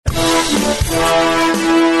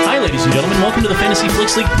Hi, ladies and gentlemen. Welcome to the Fantasy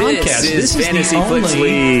Flicks League podcast. This is Fantasy Flicks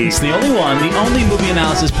League. It's the only one, the only movie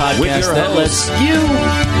analysis podcast that lets you,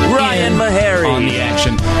 Ryan Meharry, on the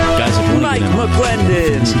action. Guys, if you want Mike to get in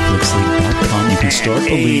McClendon, fantasyflicksleague.com, you can start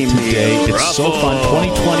the league today. It's so fun.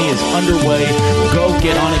 2020 is underway. Go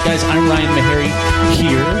get on it, guys. I'm Ryan Meharry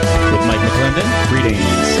here with Mike McClendon. Greetings.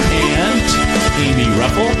 And Amy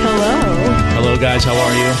Ruffle. Hello. Hello, guys. How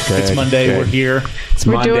are you? Good, It's Monday. good. We're here. It's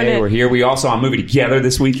Monday. We're here. We all saw a movie together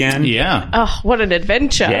this weekend. Yeah. Oh, what an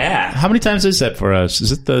adventure. Yeah. How many times is that for us?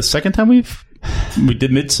 Is it the second time we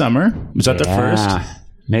did Midsummer? Was that the first?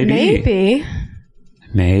 Maybe.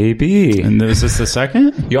 And is this the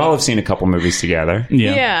second? You all have seen a couple movies together.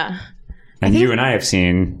 Yeah. And you and I have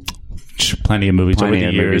seen Plenty of movies plenty over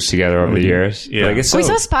of the years. movies together over the years. Yeah. But I guess so. We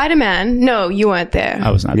saw Spider-Man. No, you weren't there.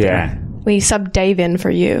 I was not Yeah. there. We subbed Dave in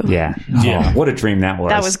for you. Yeah. Yeah. Oh, what a dream that was.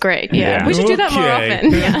 That was great. Yeah. Yeah. We should do that more Okay.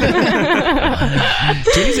 often. Yeah.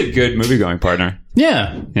 He's a good movie-going partner.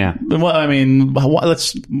 Yeah. Yeah. Well, I mean,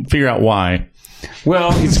 let's figure out why.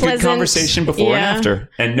 Well, it's good Pleasant. conversation before and Yeah. after.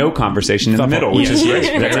 And no conversation in the middle, which is great.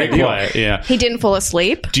 That's Very ideal. quiet. Yeah. He didn't fall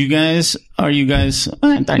asleep. Are you guys,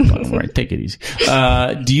 don't worry, take it easy.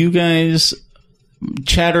 Do you guys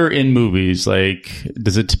chatter in movies? Like,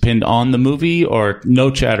 does it depend on the movie or no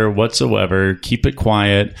chatter whatsoever? Keep it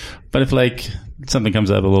quiet. But if like something comes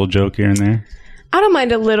up, a little joke here and there. I don't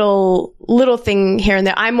mind a little thing here and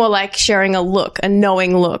there. I'm more like sharing a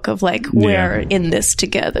knowing look of like, we're in this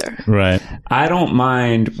together. Right. I don't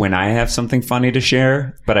mind when I have something funny to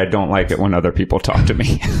share, but I don't like it when other people talk to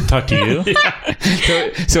me. Talk to you.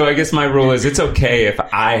 So I guess my rule is it's okay if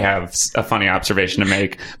I have a funny observation to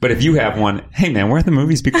make, but if you have one, hey man, we're at the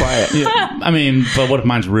movies, be quiet. I mean, but what if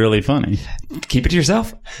mine's really funny? Keep it to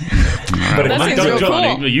yourself. But if That mine seems don't,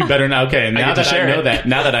 real cool. You better know. Okay, now get to that I share know it. that,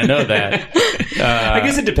 now that I know that, I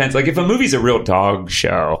guess it depends. Like if a movie's a real dog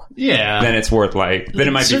show, yeah, then it's worth then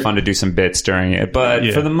it might be fun to do some bits during it. But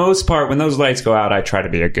Yeah. for the most part, when those lights go out, I try to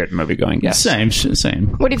be a good movie going guest. same.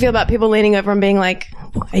 What do you feel about people leaning over and being like,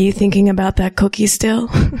 are you thinking about that cookie still?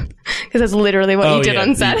 Because that's literally what you did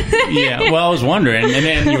on Saturday. Yeah. Well, I was wondering, and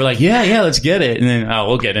then you were like, "Yeah, let's get it," and then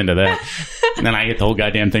we'll get into that. And then I get the whole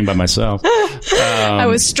goddamn thing by myself. I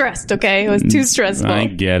was stressed, okay? It was too stressful. I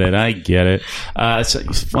get it. So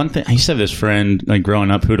one thing, I used to have this friend like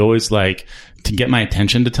growing up who'd always like to get my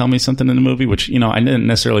attention to tell me something in the movie, which I didn't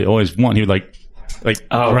necessarily always want. He would like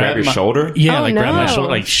grab your shoulder. Yeah, Oh, grab my no. shoulder,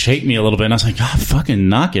 like shake me a little bit, and I was like, "God, fucking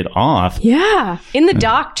knock it off." Yeah. In the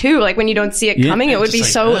dark, too. Like, when you don't see it coming, it would just be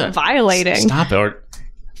like, so ugh, violating. Stop it. Or,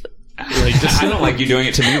 like, I don't like you doing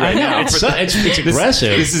it to me right I know, now. it's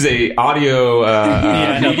aggressive. This is a audio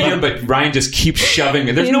I know, medium, but Ryan just keeps shoving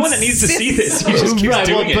it. There's no one that needs to see this. He just keeps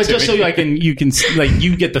doing it but to just me. so you can like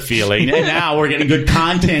you get the feeling, and now we're getting good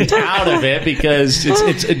content out of it because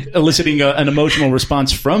it's eliciting an emotional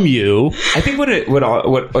response from you. I think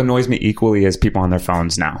what annoys me equally is people on their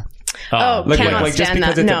phones now. Oh, cannot Like just stand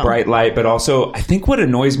because that. it's No. a bright light, but also I think what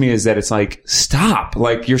annoys me is that it's like, stop.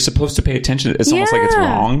 Like you're supposed to pay attention. It's almost like it's Yeah.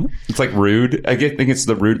 wrong. It's like rude. I think it's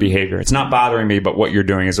the rude behavior. It's not bothering me, but what you're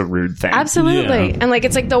doing is a rude thing. Absolutely. Yeah. And like,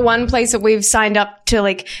 it's like the one place that we've signed up to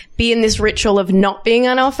like be in this ritual of not being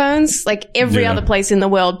on our phones. Like every Yeah. other place in the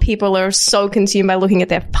world, people are so consumed by looking at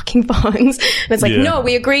their fucking phones. And it's like, Yeah. no,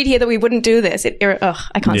 we agreed here that we wouldn't do this.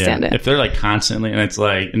 I can't stand it. If they're like constantly, and it's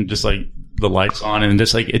like, and just like the lights on, and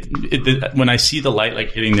just like when I see the light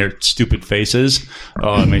like hitting their stupid faces,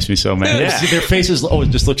 it makes me so mad. Yeah. Their faces always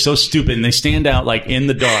just look so stupid, and they stand out like in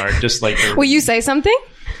the dark, just like they're Will you say something?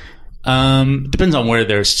 depends on where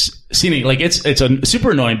they're seeing. Like it's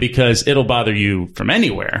super annoying because it'll bother you from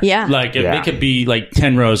anywhere. Yeah. Like it could be like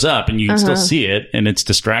 10 rows up and you can still see it and it's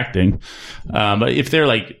distracting. But if they're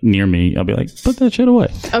like near me, I'll be like, put that shit away.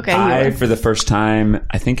 Okay. I, for the first time,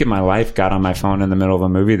 I think in my life, got on my phone in the middle of a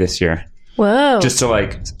movie this year. Whoa. Just to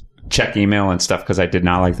like check email and stuff because I did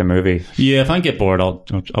not like the movie. Yeah. If I get bored, I'll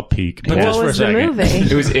peek. But what just for a was the second. movie?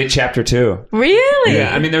 It was It Chapter 2. Really?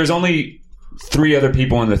 Yeah, I mean, there's only 3 other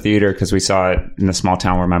people in the theater because we saw it in the small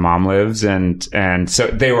town where my mom lives, and so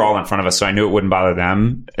they were all in front of us, so I knew it wouldn't bother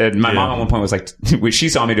them. And my mom at one point was like, she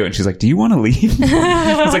saw me do it, and she's like, "Do you want to leave?"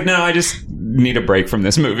 I was like, "No, I just need a break from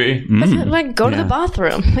this movie." Like, go to the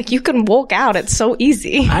bathroom. Like, you can walk out. It's so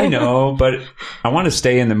easy. I know, but I want to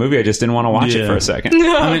stay in the movie. I just didn't want to watch it for a second.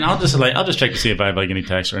 I mean, I'll just check to see if I have like any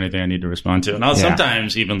text or anything I need to respond to, and I'll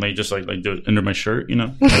sometimes even like just like do it under my shirt, you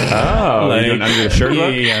know. Oh, Like, you doing under the shirt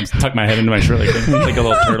look? Yeah, tuck my head into my shirt like a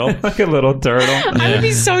little turtle. Like a little turtle. I would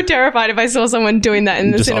be so terrified if I saw someone doing that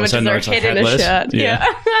in the Just all cinema, of a just sudden their it's, like, head in a headless. shirt. Yeah.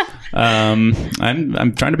 Yeah.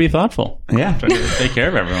 I'm trying to be thoughtful. Yeah. Trying to take care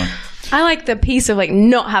of everyone. I like the piece of like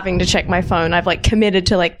not having to check my phone. I've like committed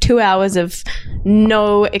to like 2 hours of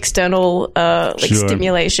no external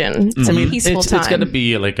stimulation. It's a peaceful time. It's got to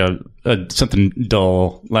be like a something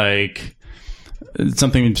dull, like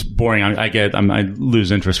something boring. I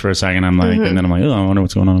lose interest for a second. I'm like, and then I'm like, oh, I wonder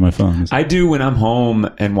what's going on my phone. I do when I'm home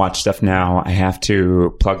and watch stuff now. I have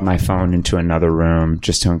to plug my phone into another room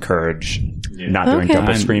just to encourage not doing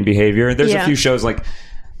double screen behavior. There's a few shows like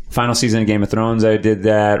final season of Game of Thrones. I did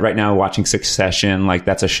that. Right now, watching Succession. Like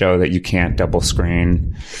that's a show that you can't double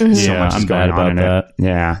screen. So much I'm bad about that.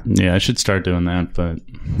 Yeah, I should start doing that, but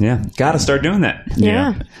gotta start doing that.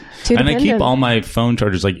 Yeah. And I keep all my phone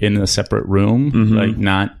chargers like in a separate room, like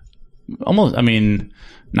not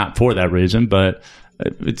for that reason, but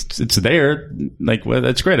it's there. Like, well,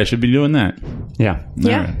 that's great. I should be doing that. Yeah.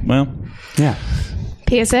 Yeah. Right. Well,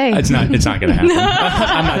 PSA. It's not going to happen.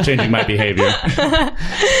 I'm not changing my behavior. To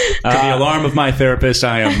the alarm of my therapist,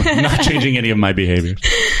 I am not changing any of my behaviors.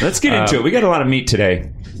 Let's get into it. We got a lot of meat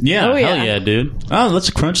today. Yeah, hell yeah, dude. Oh, let's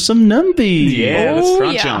crunch some numbies. Yeah, let's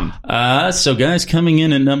crunch them. So guys, coming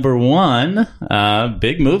in at number 1,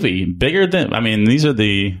 big movie. Bigger than, these are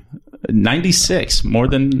the 96,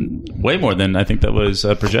 way more than I think that was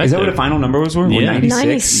projected. Is that what the final number was? Yeah.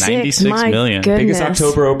 96 million. Goodness. Biggest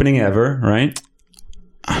October opening ever, right?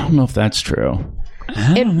 I don't know if that's true.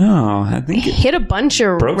 I don't know. I think it hit a bunch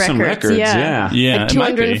of broke some records. Yeah, like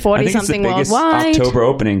 240 something worldwide. October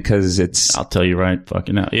opening because it's. I'll tell you right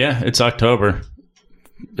fucking now. Yeah, it's October.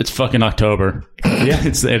 It's fucking October. Yeah,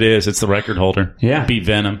 it is. It's the record holder. Yeah, beat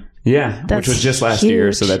Venom. Yeah, which was just last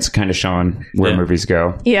year. So that's kind of showing where movies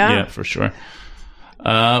go. Yeah, for sure.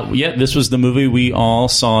 This was the movie we all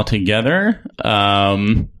saw together. What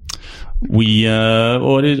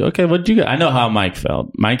did you get? I know how Mike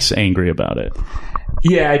felt. Mike's angry about it.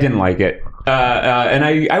 Yeah, I didn't like it. And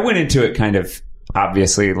I went into it kind of,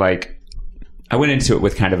 obviously, like, I went into it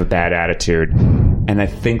with kind of a bad attitude. And I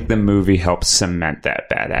think the movie helps cement that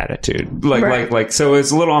bad attitude. So it's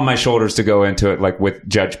a little on my shoulders to go into it, like, with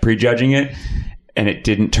prejudging it. And it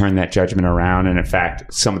didn't turn that judgment around. And in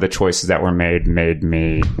fact, some of the choices that were made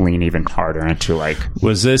me lean even harder into, like...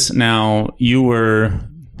 Was this now, you were...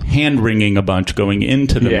 hand-wringing a bunch going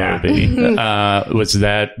into the movie. Was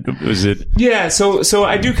it? Yeah, so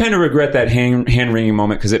I do kind of regret that hand-wringing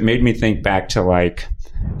moment because it made me think back to, like,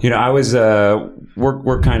 I was,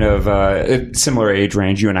 we're kind of a similar age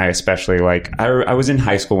range, you and I especially. Like, I was in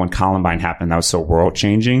high school when Columbine happened. That was so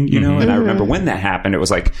world-changing, you know? And I remember when that happened, it was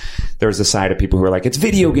like, there was a side of people who were like, it's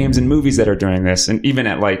video games and movies that are doing this. And even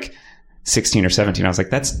at, like, 16 or 17, I was like,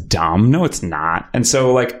 that's dumb. No, it's not. And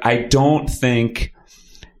so, like, I don't think...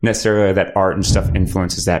 necessarily that art and stuff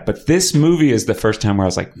influences that. But this movie is the first time where I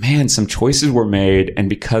was like, man, some choices were made. And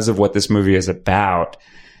because of what this movie is about,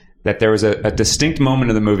 that there was a distinct moment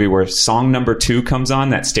in the movie where song number 2 comes on,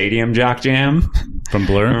 that Stadium Jock Jam. From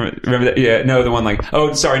Blur? Remember that? Yeah, no, the one like,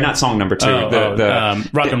 oh, sorry, not song number 2. The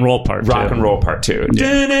Rock and Roll Part 2. Rock and Roll Part 2.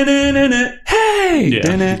 Yeah. Hey!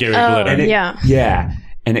 Yeah, Gary Glitter. Yeah.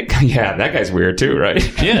 And that guy's weird too, right?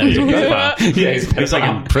 Yeah, he's like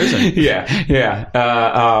in prison. Yeah.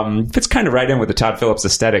 Fits kind of right in with the Todd Phillips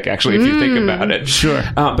aesthetic, actually, if you think about it. Sure.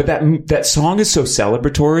 But that song is so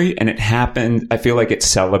celebratory, and it happened. I feel like it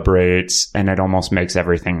celebrates, and it almost makes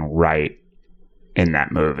everything right in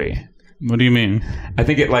that movie. What do you mean? I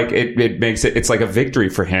think it makes it's like a victory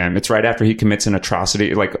for him. It's right after he commits an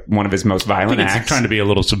atrocity, like one of his most violent acts. It's trying to be a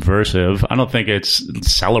little subversive. I don't think it's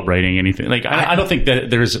celebrating anything. Like, I don't think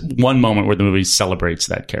that there's one moment where the movie celebrates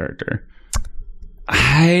that character.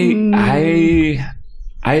 I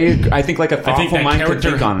think like a thoughtful mind could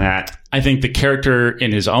think on that. I think the character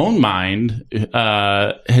in his own mind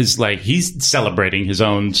he's celebrating his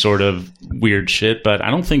own sort of weird shit, but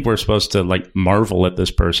I don't think we're supposed to like marvel at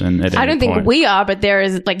this person at any point. I don't think we are, but there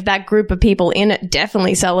is like that group of people in it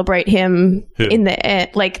definitely celebrate him. Who? In the end,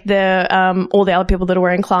 like the all the other people that are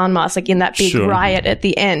wearing clown masks, like in that big riot at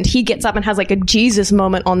the end. He gets up and has like a Jesus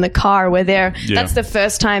moment on the car where that's the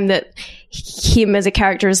first time that him as a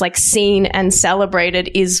character is like seen and celebrated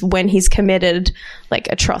is when he's committed like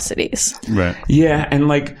atrocities. Right. Yeah. And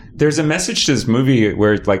like there's a message to this movie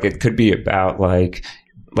where like it could be about like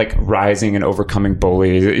rising and overcoming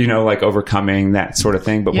bullies, like overcoming that sort of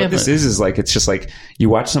thing. But what this is like, it's just like you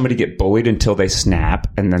watch somebody get bullied until they snap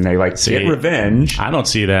and then they like get revenge. I don't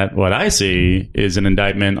see that. What I see is an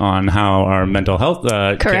indictment on how our mental health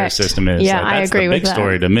care system is. Yeah, I agree with that. That's the big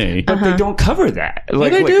story to me. But they don't cover that.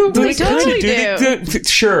 Like, they do. They totally do.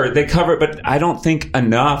 Sure, they cover it, but I don't think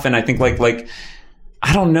enough. And I think like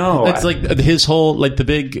I don't know. It's like his whole, like the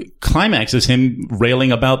big climax is him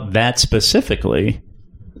railing about that specifically.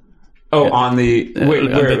 Oh, on the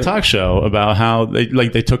the talk show about how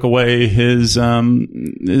they took away his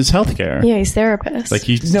health care. Yeah, his therapist. Like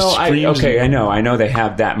I know they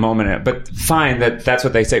have that moment, but fine, that's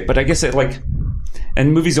what they say. But I guess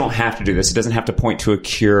and movies don't have to do this. It doesn't have to point to a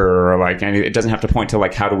cure or like it doesn't have to point to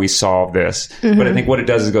like how do we solve this. Mm-hmm. But I think what it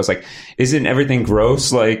does is it goes like, isn't everything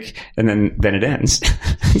gross? Like, and then it ends.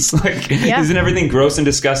 It's like, isn't everything gross and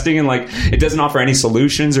disgusting? And like, it doesn't offer any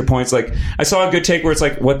solutions or points. Like, I saw a good take where it's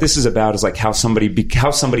like, what this is about is like how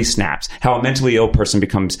somebody snaps, how a mentally ill person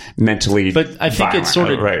becomes mentally. But I think violent. it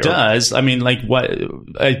sort of does. I mean, like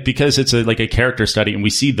because it's like a character study and we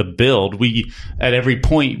see the build. At every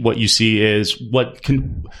point, what you see is what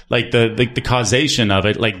can like the causation of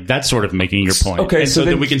it, like that's sort of making your point. Okay, and so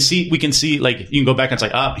then we can see like you can go back and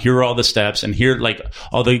it's like, here are all the steps and here like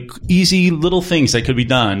all the easy little things that could be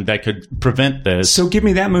done that could prevent this. So give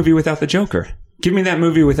me that movie without the Joker. Give me that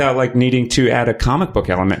movie without like needing to add a comic book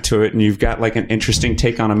element to it, and you've got like an interesting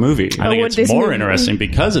take on a movie. I think it's more interesting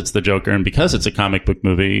because it's the Joker and because it's a comic book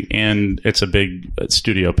movie and it's a big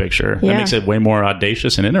studio picture. That makes it way more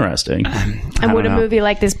audacious and interesting. And would a movie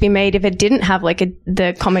like this be made if it didn't have like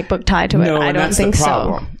the comic book tie to it? No, I don't think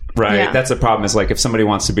so. Right. Yeah. That's the problem is like if somebody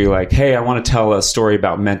wants to be like, hey, I want to tell a story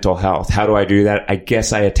about mental health. How do I do that? I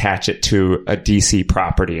guess I attach it to a DC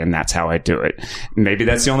property and that's how I do it. Maybe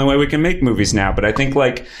that's the only way we can make movies now. But I think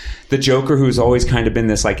like the Joker, who's always kind of been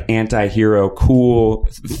this like anti-hero cool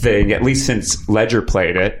thing, at least since Ledger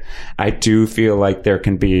played it, I do feel like there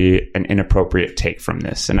can be an inappropriate take from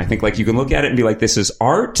this. And I think like you can look at it and be like, this is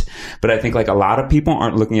art. But I think like a lot of people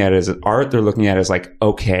aren't looking at it as art. They're looking at it as like,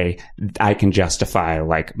 okay, I can justify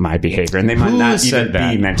like my behavior. And they might not even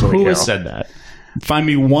be mentally ill. Who has said that? Find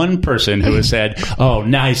me one person who has said, "Oh,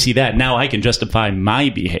 now I see that. Now I can justify my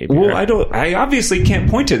behavior." Well, I obviously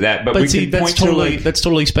can't point to that, but we see, can point to like that's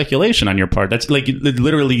totally speculation on your part. That's like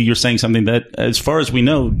literally you're saying something that, as far as we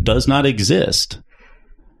know, does not exist.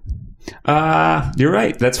 You're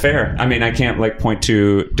right. That's fair. I mean, I can't like point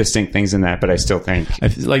to distinct things in that, but I still think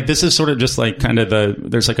like this is sort of just like kind of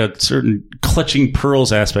there's like a certain clutching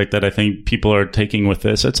pearls aspect that I think people are taking with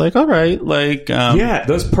this. It's like, all right, like,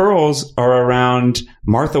 those pearls are around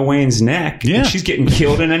Martha Wayne's neck. Yeah. And she's getting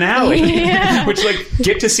killed in an alley, which like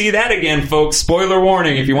get to see that again, folks. Spoiler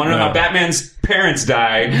warning. If you want to know how Batman's parents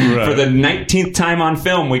die for the 19th time on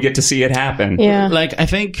film, we get to see it happen. Yeah. Like, I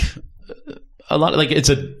think a lot, like, it's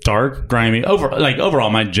a dark, grimy. Overall,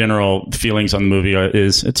 my general feelings on the movie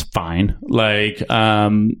is it's fine. Like,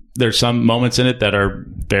 there's some moments in it that are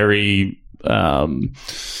very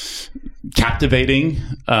captivating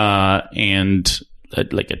and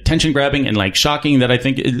like attention grabbing and like shocking that I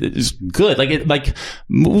think is good. Like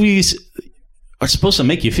movies are supposed to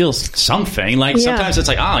make you feel something. Like sometimes it's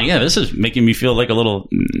like, this is making me feel like a little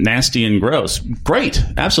nasty and gross. Great,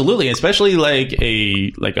 absolutely, especially like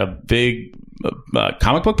a big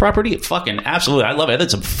comic book property. Fucking absolutely, I love it.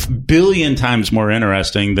 That's a billion times more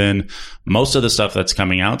interesting than most of the stuff that's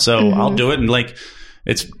coming out. So I'll do it, and like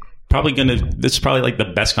this is probably like the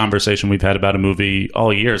best conversation we've had about a movie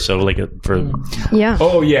all year. So like for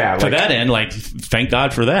that end, like thank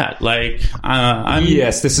God for that. Like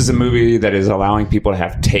yes, this is a movie that is allowing people to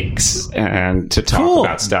have takes and to talk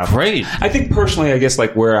about stuff. Great. I think personally, I guess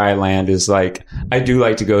like where I land is like I do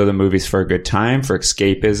like to go to the movies for a good time, for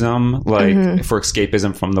escapism, like for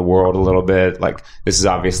escapism from the world a little bit. Like this has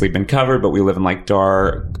obviously been covered, but we live in like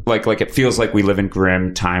dark, like it feels like we live in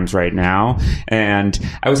grim times right now. And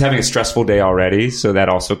I was having a stressful day already, so that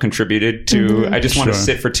also contributed to I just want to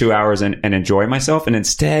sit for 2 hours and enjoy myself. And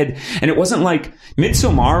instead, and it wasn't like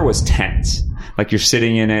Midsommar was tense, like you're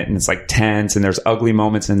sitting in it and it's like tense and there's ugly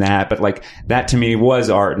moments in that, but like that to me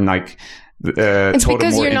was art and like it's told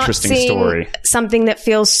because a more you're not interesting seeing story. Something that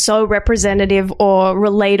feels so representative or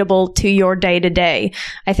relatable to your day to day.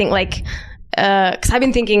 I think like because I've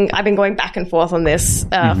been going back and forth on this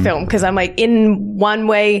film, because I'm like, in one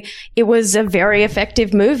way, it was a very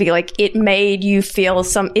effective movie. Like it made you feel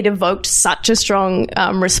it evoked such a strong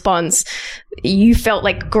response. You felt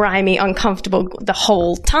like grimy, uncomfortable the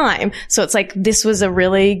whole time. So it's like, this was a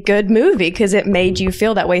really good movie because it made you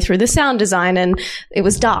feel that way through the sound design, and it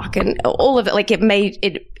was dark and all of it. Like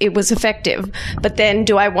it was effective. But then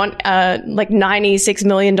do I want like $96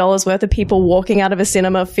 million worth of people walking out of a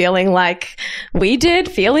cinema feeling like we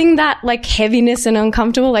did, feeling that like heaviness and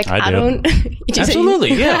uncomfortable? Like I don't.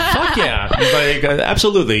 Absolutely. Yeah. Fuck yeah. Like,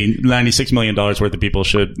 absolutely. $96 million worth of people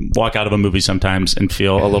should walk out of a movie sometimes and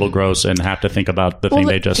feel a little gross and have to think about the thing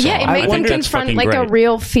they just saw. Yeah, it made them confront like a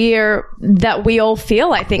real fear that we all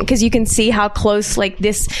feel, I think, because you can see how close like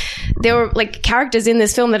this there were like characters in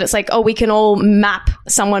this film that it's like, oh, we can all map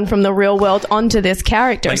someone from the real world onto this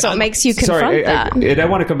character. Like, so it makes you confront that. I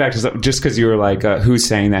want to come back to something just because you were like, who's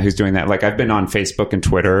saying that, who's doing that? Like, I've been on Facebook and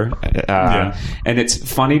Twitter, and it's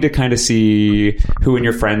funny to kind of see who in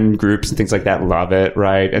your friend groups and things like that love it,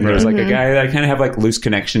 right? And there's like a guy that I kind of have like loose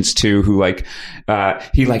connections to who like,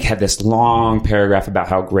 he like had this long paragraph about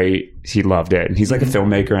how great he loved it. And he's like a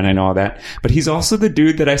filmmaker and I know all that. But he's also the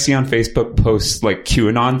dude that I see on Facebook post like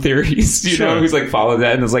QAnon theories, you know, who's like follow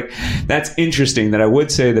that. And it's like, that's interesting that I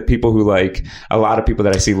would say that people who like, a lot of people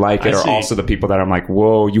that I see like it are also the people that I'm like,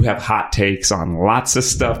 whoa, you have hot takes on lots of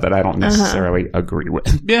stuff that I don't necessarily agree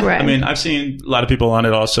with. Yeah. Right. I mean, I've seen a lot of people on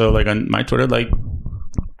it also, like on my Twitter, like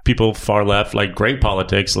people far left, like great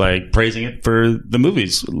politics, like praising it for the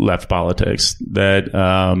movie's left politics that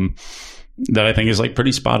I think is like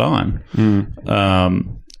pretty spot on.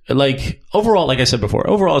 Like overall, like I said before,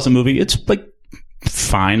 overall as a movie, it's like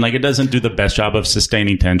fine. Like it doesn't do the best job of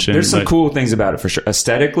sustaining tension. There's some cool things about it for sure.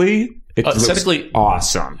 Aesthetically, it looks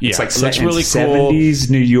awesome. Yeah, it's like set in really 70s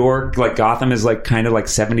New York. Like Gotham is like kind of like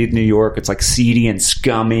 70s New York. It's like seedy and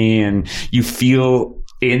scummy, and you feel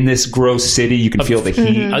in this gross city. You can feel the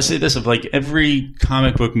heat. I say this of like every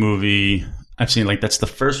comic book movie I've seen. Like that's the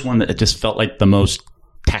first one that it just felt like the most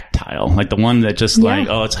tactile, like the one that just like,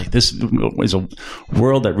 oh, it's like this is a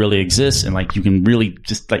world that really exists, and like you can really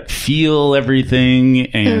just like feel everything,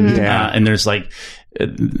 and and there's like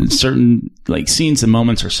certain like scenes and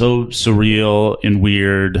moments are so surreal and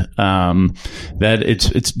weird that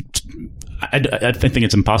it's I think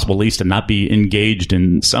it's impossible at least to not be engaged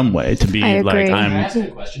in some way, to be like Can I ask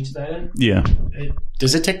a question to that end? Yeah.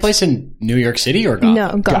 Does it take place in New York City or Gotham?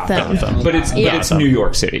 No, Gotham. But it's New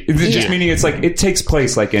York City. Just meaning it's like it takes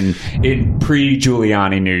place like in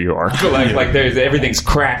pre-Giuliani New York. Like there's everything's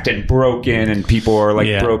cracked and broken and people are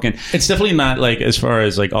like broken. It's definitely not like as far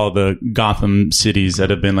as like all the Gotham cities that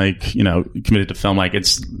have been like, you know, committed to film. Like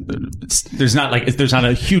there's not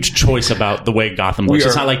a huge choice about the way Gotham looks.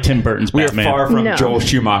 It's not like Tim Burton's Batman. We are far from Joel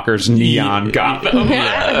Schumacher's neon Gotham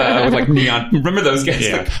with like neon. Remember those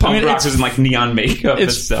guys? Like punk rockers and like neon makeup.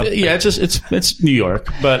 Stuff. Yeah, it's New York,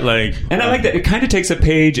 but like, and I like that it kind of takes a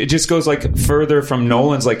page. It just goes like further from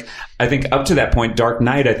Nolan's. Like I think up to that point, Dark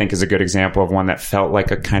Knight I think is a good example of one that felt like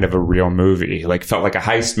a kind of a real movie, like felt like a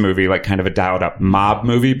heist movie, like kind of a dialed up mob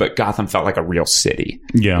movie. But Gotham felt like a real city.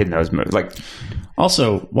 Yeah, in those movies. Like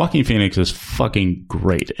also, Joaquin Phoenix is fucking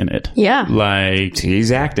great in it. Yeah, like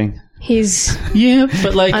he's acting. He's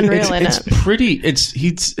but like unreal it's pretty.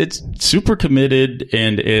 It's super committed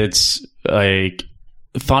and it's like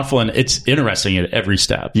thoughtful and it's interesting at every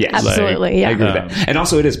step. Yes, absolutely. I agree with that. And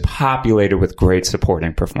also, it is populated with great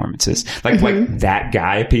supporting performances, like that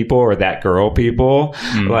guy people or that girl people.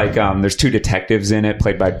 Like, there's two detectives in it,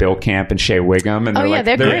 played by Bill Camp and Shea Wiggum, and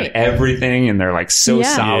they're great in everything, and they're like so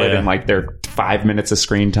solid, and like they're 5 minutes of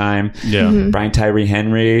screen time. Yeah, Brian Tyree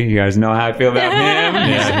Henry, you guys know how I feel about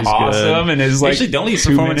him. He's awesome, good. And his like actually the only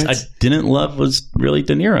performance I didn't love was really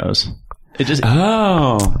De Niro's. It just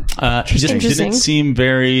it just didn't seem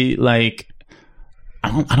very like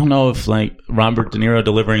I don't know if like Robert De Niro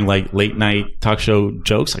delivering like late night talk show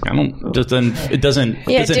jokes, like it doesn't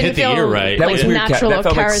hit the ear right. That was natural or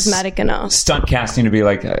charismatic enough. Stunt casting to be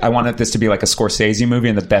like, I wanted this to be like a Scorsese movie,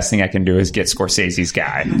 and the best thing I can do is get Scorsese's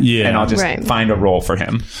guy, and I'll just find a role for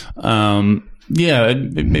him. Yeah, it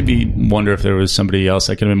made me wonder if there was somebody else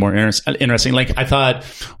that could have been more interesting. Like, I thought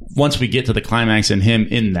once we get to the climax and him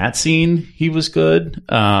in that scene, he was good.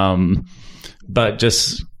 But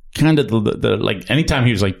just kind of the like, anytime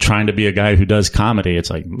he was like trying to be a guy who does comedy, it's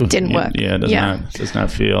like didn't work. Yeah, it does not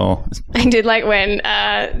feel. I did like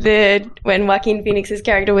when Joaquin Phoenix's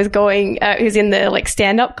character was going, he was in the like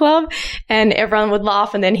stand-up club, and everyone would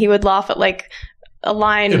laugh, and then he would laugh at like a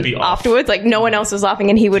line afterwards, like no one else was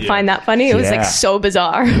laughing and he would find that funny. It was like so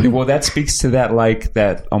bizarre. Well, that speaks to that like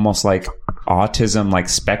that almost like autism like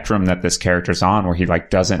spectrum that this character's on, where he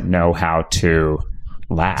like doesn't know how to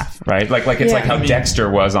laugh, right? Like it's like how Dexter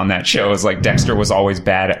was on that show. Is like Dexter was always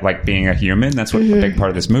bad at like being a human. That's what a big part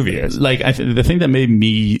of this movie is. Like the thing that made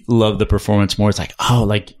me love the performance more is like, oh,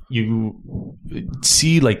 like you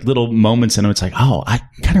see like little moments in him. It's like, oh, I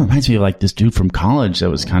kind of reminds me of like this dude from college that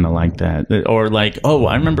was kind of like that, or like, oh,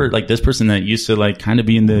 I remember like this person that used to like kind of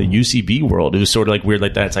be in the UCB world. It was sort of like weird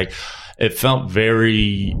like that. It's like it felt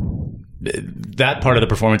very. That part of the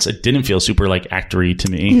performance, it didn't feel super like actory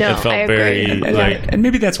to me. No, it felt I agree. very like, and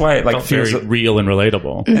maybe that's why it like feels very real and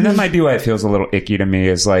relatable. And that might be why it feels a little icky to me.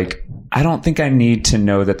 Is like, I don't think I need to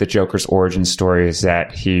know that the Joker's origin story is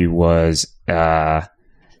that he was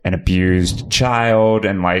an abused child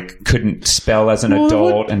and like couldn't spell as an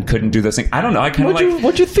adult and couldn't do those things. I don't know. I kind of like.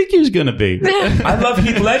 What'd you think he was going to be? I love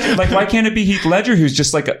Heath Ledger. Like, why can't it be Heath Ledger, who's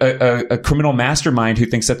just like a criminal mastermind who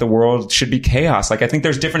thinks that the world should be chaos? Like, I think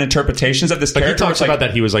there's different interpretations of this character. He talks about that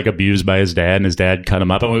he was like abused by his dad, and his dad cut him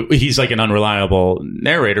up. And he's like an unreliable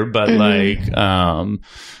narrator, but it's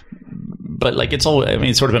all. I mean,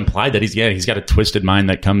 it's sort of implied that he's got a twisted mind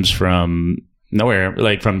that comes from nowhere,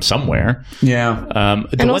 like from somewhere. Yeah.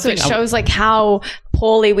 And also it shows like how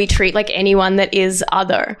poorly we treat like anyone that is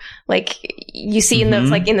other. Like you see in the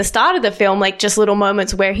like in the start of the film, like just little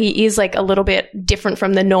moments where he is like a little bit different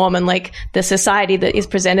from the norm, and like the society that is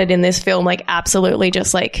presented in this film like absolutely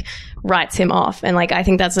just like writes him off. And like I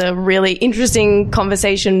think that's a really interesting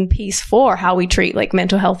conversation piece for how we treat like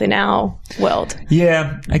mental health in our world.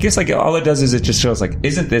 Yeah. I guess like all it does is it just shows like,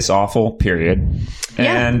 isn't this awful? Period.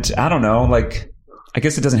 Yeah. And I don't know, like, I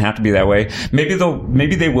guess it doesn't have to be that way.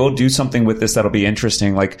 Maybe they will do something with this that'll be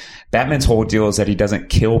interesting. Like Batman's whole deal is that he doesn't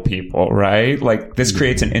kill people, right? Like this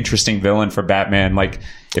creates an interesting villain for Batman. Like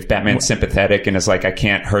if Batman's sympathetic and is like, I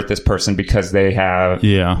can't hurt this person because they have.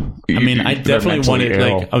 Yeah. I mean, I definitely wanted,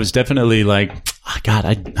 like, I was definitely like, oh,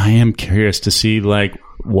 God, I am curious to see like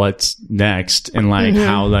what's next and like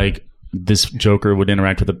how like this Joker would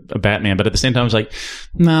interact with a Batman, but at the same time, I was like,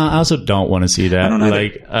 no, I also don't want to see that.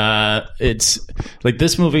 Like, it's like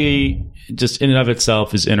this movie just in and of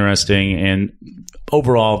itself is interesting and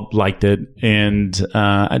overall liked it. And,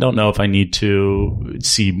 I don't know if I need to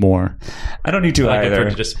see more. I don't need to either. For it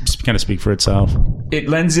to just kind of speak for itself.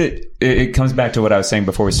 It comes back to what I was saying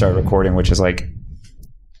before we started recording, which is like,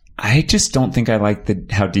 I just don't think I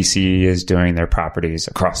like how DC is doing their properties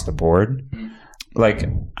across the board. Like,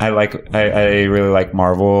 I really like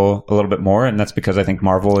Marvel a little bit more, and that's because I think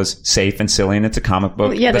Marvel is safe and silly, and it's a comic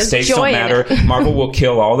book. Yeah, the stakes don't matter. Marvel will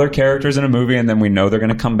kill all their characters in a movie, and then we know they're going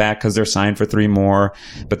to come back because they're signed for 3 more.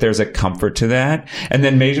 But there's a comfort to that. And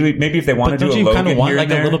then maybe if they want to do a Logan here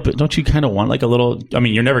and there, don't you kind of want like a little? I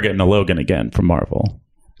mean, you're never getting a Logan again from Marvel.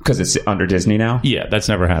 Because it's under Disney now? Yeah, that's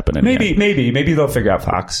never happening. Maybe they'll figure out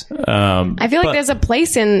Fox. I feel like there's a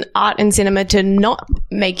place in art and cinema to not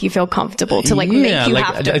make you feel comfortable, to like make you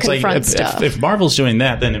have to confront stuff. If Marvel's doing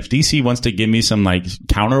that, then if DC wants to give me some like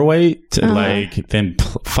counterweight to like, then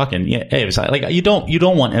fucking yeah. Hey, it's like you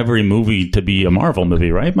don't want every movie to be a Marvel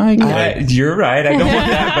movie, right, Mike? You're right. I don't want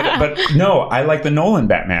that, but no, I like the Nolan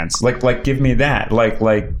Batmans. Like give me that. Like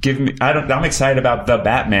give me. I'm excited about the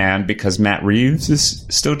Batman because Matt Reeves is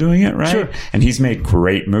still doing it, right? Sure. And he's made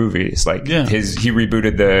great movies. Like he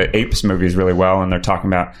rebooted the Apes movies really well, and they're talking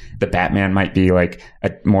about the Batman might be like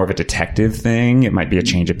more of a detective thing. It might be a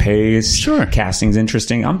change of pace. Sure. Casting's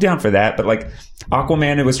interesting. I'm down for that. But like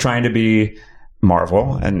Aquaman, it was trying to be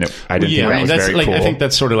Marvel, and I didn't think that was that's very like cool. I think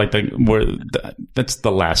that's sort of like that's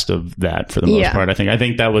the last of that for the most part. I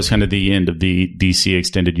think that was kind of the end of the DC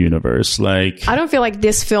extended universe. Like I don't feel like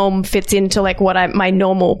this film fits into like what my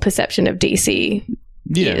normal perception of DC.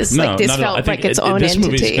 Is. No, like this felt like its own this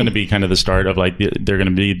entity. This movie is going to be kind of the start of like they're going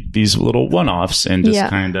to be these little one-offs and just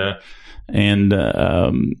kind of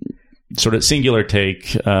sort of singular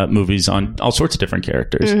take movies on all sorts of different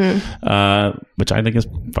characters, which I think is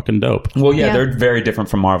fucking dope. Well, they're very different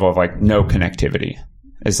from Marvel of like no connectivity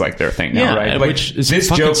is like their thing now, right? Like which is this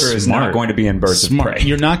Joker is not going to be in Birds of Prey.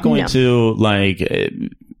 You're not going to like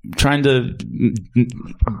trying to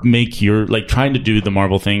make your like trying to do the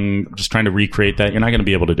Marvel thing, just trying to recreate that. You're not going to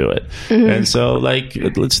be able to do it. And so like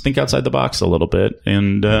let's think outside the box a little bit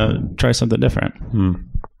and try something different.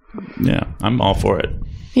 Yeah, I'm all for it.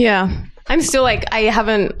 Yeah. I'm still like, I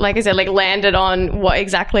haven't, like I said, like landed on what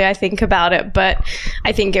exactly I think about it, but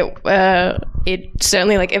I think it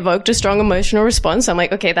certainly like evoked a strong emotional response. I'm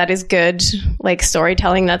like, okay, that is good, like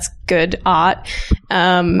storytelling, that's good art.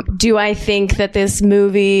 Do I think that this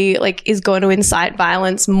movie like is going to incite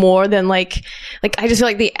violence more than like I just feel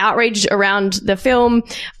like the outrage around the film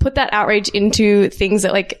put that outrage into things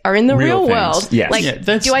that like are in the real world. Yes. Like,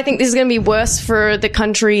 do I think this is going to be worse for the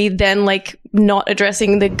country than like not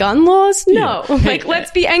addressing the gun laws? No. Like,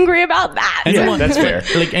 let's be angry about that. That's fair.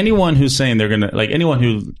 Like anyone who's saying they're gonna, like anyone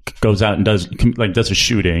who goes out and does a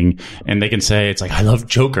shooting and they can say it's like I love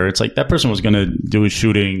Joker. It's like that person was gonna do a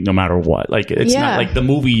shooting no matter what. Like it's not like the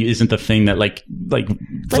movie isn't the thing that like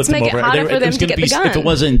let's make it harder for them to get the gun. If it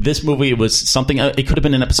wasn't this movie, it was something. It could have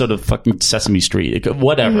been an episode of fucking Sesame Street. It could,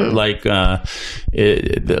 whatever. Like that's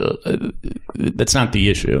not the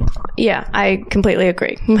issue. Yeah, I completely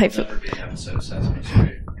agree. Never be an episode of Sesame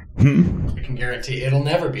Street. I can guarantee it'll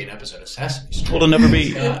never be an episode of Sesame Street. It'll never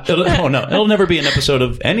be. It'll never be an episode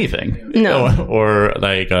of anything. No. or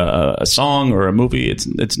like a song or a movie.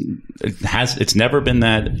 It's never been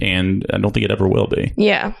that, and I don't think it ever will be.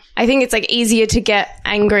 Yeah, I think it's like easier to get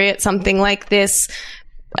angry at something like this.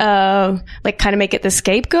 Like kind of make it the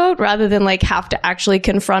scapegoat rather than like have to actually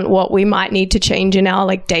confront what we might need to change in our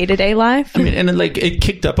like day-to-day life. I mean, and like it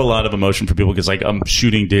kicked up a lot of emotion for people because like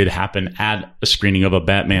shooting did happen at a screening of a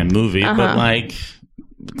Batman movie, but like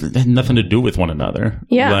it had nothing to do with one another.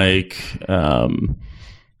 Yeah. Like,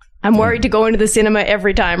 I'm worried to go into the cinema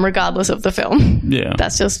every time, regardless of the film. Yeah.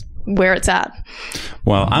 That's just where it's at.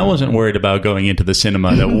 Well, I wasn't worried about going into the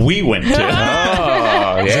cinema that we went to.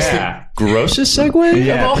 Oh, yeah. Grossest segue?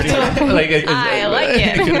 Yeah. I like it.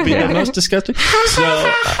 Going to be the most disgusting. So,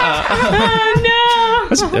 no.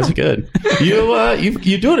 That's good.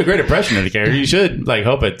 You doing a great impression of the character. You should like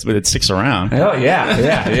hope it sticks around. Oh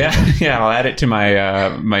yeah. I'll add it to my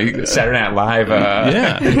my Saturday Night Live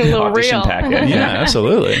audition reel. packet. Yeah,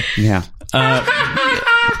 absolutely. Yeah. Oh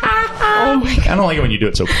my God. I don't like it when you do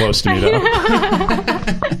it so close to me, though.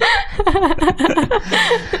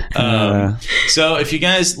 So if you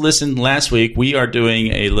guys listened last week, we are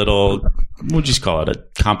doing a little, we'll just call it a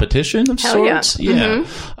competition of sorts. Yeah.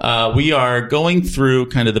 Mm-hmm. We are going through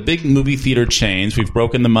kind of the big movie theater chains. We've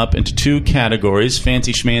broken them up into two categories,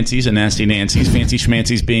 Fancy Schmancy's and Nasty Nancy's. Fancy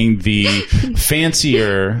Schmancy's being the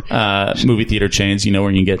fancier movie theater chains, you know,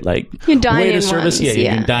 where you can get like waiter service. Ones, you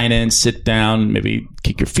can dine in, sit down, maybe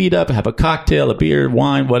kick your feet up, have a cocktail, a beer,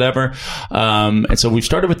 wine, whatever. And so we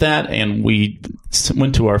started with that, and we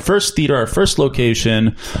went to our first theater, our first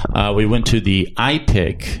location. We went to the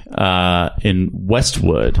iPic in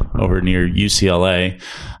Westwood over near UCLA.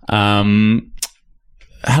 How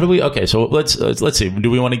do we? Okay, so let's see.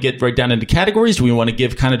 Do we want to get right down into categories? Do we want to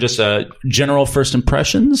give kind of just a general first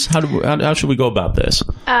impressions? How should we go about this?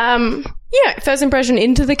 Yeah, first impression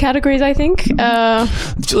into the categories, I think.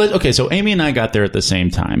 Okay, so Amy and I got there at the same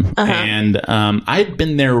time, and I'd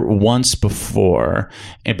been there once before,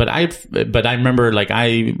 but I remember like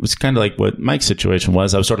I was kind of like what Mike's situation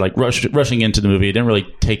was. I was sort of like rushing into the movie. I didn't really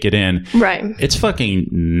take it in. Right. It's fucking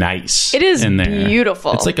nice. It is in there.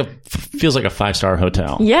 Beautiful. It's like feels like a 5-star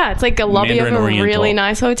hotel. Yeah, it's like a lobby Mandarin of a Oriental. really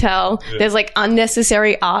nice hotel. Yeah. There's like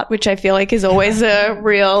unnecessary art, which I feel like is always a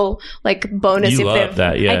real like bonus. You love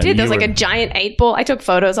that, yeah. I did. There's like a giant 8-ball. I took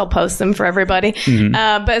photos. I'll post them for everybody.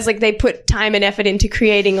 Mm-hmm. But it's like they put time and effort into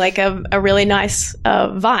creating like a really nice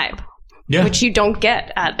vibe, which you don't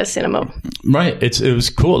get at a cinema. Right. It was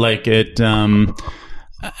cool. Like it.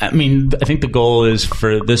 I mean, I think the goal is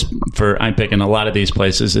for iPic and a lot of these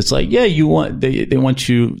places. It's like, yeah, they want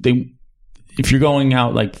you. If you're going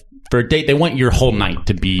out like for a date, they want your whole night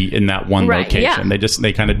to be in that one location. Yeah.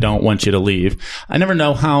 They kind of don't want you to leave. I never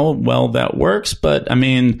know how well that works, but I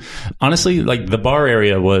mean, honestly, like the bar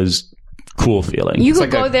area was cool feeling. You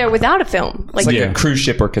could go there without a film. Like a cruise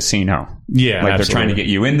ship or casino. Yeah, like they're trying to get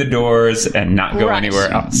you in the doors and not go anywhere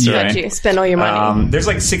else. Yeah. Right? You spend all your money. There's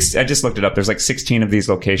like I just looked it up. There's like 16 of these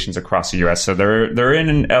locations across the U.S. So they're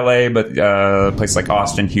in LA, but places like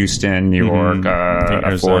Austin, Houston, New York,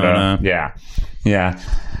 Florida. Yeah.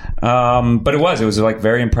 But it was like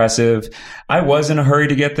very impressive. I was in a hurry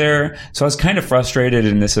to get there, so I was kind of frustrated,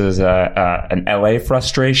 and this is an LA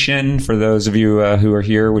frustration for those of you who are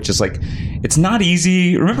here, which is like, it's not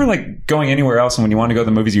easy. Remember like going anywhere else, and when you want to go to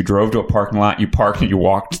the movies, you drove to a parking lot, you parked, and you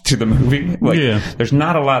walked to the movie? Like, there's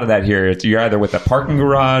not a lot of that here. You're either with a parking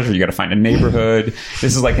garage, or you got to find a neighborhood.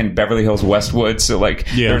 This is like in Beverly Hills, Westwood, so like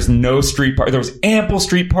there's no street park. There was ample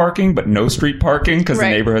street parking, but no street parking, because the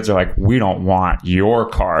neighborhoods are like, we don't want your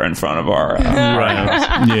car in front of our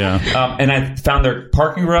house. Yeah. And I found their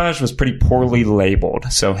parking garage was pretty poorly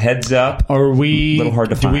labeled. So heads up. Are we? A little hard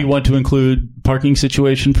to find. Do we want to include parking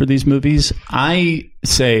situation for these movies? I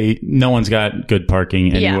say no one's got good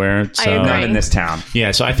parking anywhere. So. I agree. Not in this town. Yeah,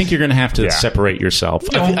 so I think you're going to have to separate yourself.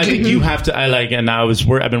 I think you have to. And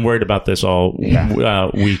I've been worried about this all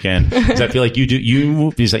weekend, because I feel like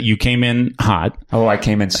you came in hot. Oh, I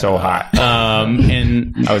came in so hot.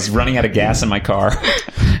 And I was running out of gas in my car.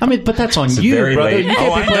 I mean, but that's on you, brother. Late. You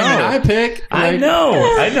can't be playing iPic. I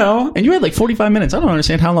know. And you had like 45 minutes. I don't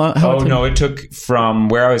understand how long. It took from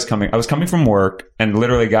where I was coming. I was coming from work and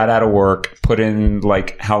literally got out of work, put in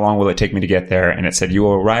like, how long will it take me to get there? And it said, you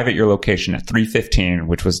will arrive at your location at 3:15,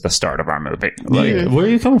 which was the start of our movie. Like, where are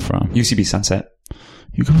you coming from? UCB Sunset.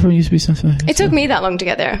 You come from UCB South Philly? It took me that long to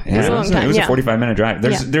get there. It was a long time. It was a 45-minute drive.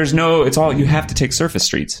 There's no. It's all you have to take surface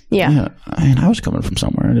streets. Yeah. I mean, I was coming from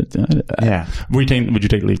somewhere. Yeah. Would you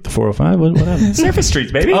take the 405? What happened? Surface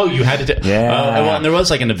streets, baby. Oh, you had to. Well, and there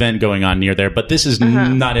was like an event going on near there, but this is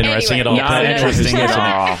not interesting Anyway, at all. yeah, Not interesting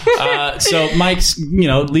at all. So, Mike's,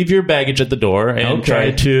 leave your baggage at the door and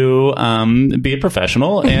try to be a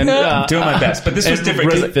professional and doing my best. But this was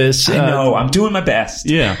different. Rate this. I know. I'm doing my best.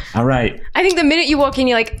 Yeah. All right. I think the minute you walk in,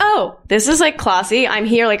 you're like, oh, this is like classy. I'm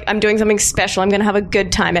here, like I'm doing something special. I'm going to have a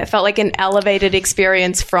good time. It felt like an elevated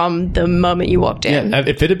experience from the moment you walked in. Yeah,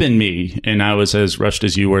 if it had been me and I was as rushed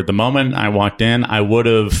as you were, the moment I walked in, I would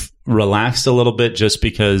have relaxed a little bit just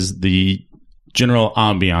because the general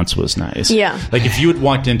ambiance was nice. Yeah. Like if you had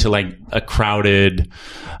walked into like a crowded,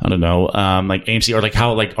 I don't know, like AMC or like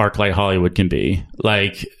how like ArcLight Hollywood can be,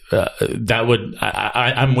 like that would,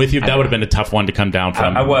 I'm with you. That would have been a tough one to come down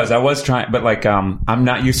from. I was trying, but like, I'm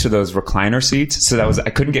not used to those recliner seats. So I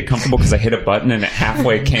couldn't get comfortable because I hit a button and it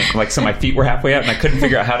halfway came, like, so my feet were halfway out and I couldn't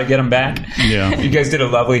figure out how to get them back. Yeah. You guys did a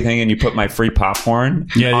lovely thing and you put my free popcorn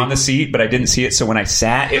on the seat, but I didn't see it. So when I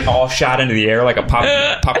sat, it all shot into the air like a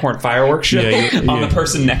popcorn fireworks show on the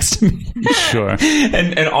person next to me. Sure.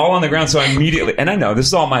 and all on the ground. So I immediately, and I know this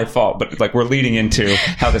is all my fault, but like we're leading into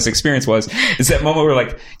how this experience was. It's that moment where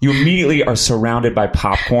like you immediately are surrounded by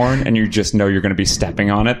popcorn and you just know you're going to be stepping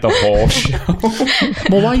on it the whole show.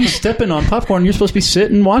 Well, why are you stepping on popcorn? You're supposed to be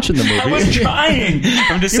sitting watching the movie. I was trying.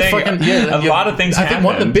 I'm just saying a lot of things happened. I think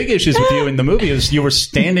one of the big issues with you in the movie is you were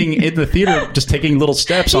standing in the theater just taking little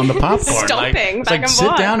steps on the popcorn. Stomping it's back like and sit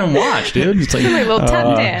forth. down and watch, dude. It's like, a little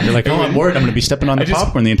tap dance. You're like, oh, I'm worried I'm going to be stepping on the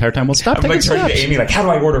popcorn the entire time. Well, stop I'm taking like turning steps. to Amy like, how do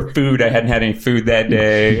I order food? I hadn't had any food that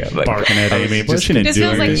day. Like, barking at Amy. What she didn't This do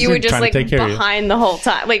feels like anything. you were just Trying to like take care of you. behind the whole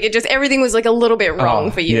time. Like it just, everything was like a little bit wrong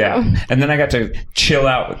for you. Yeah. And then I got to chill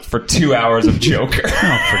out for 2 hours of Joker.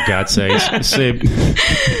 Oh, for God's sake.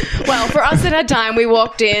 Well, for us that had time, we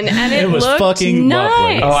walked in and it was looked fucking nice.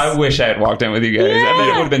 lovely. Oh, I wish I had walked in with you guys. I mean,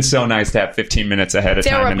 it would have been so nice to have 15 minutes ahead of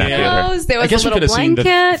There time were in that theater. pillows. There I was guess a we could little have seen the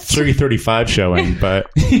blanket. 3:35 showing, but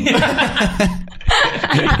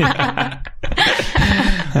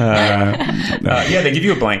Yeah, they give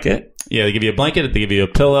you a blanket. yeah, they give you a blanket, they give you a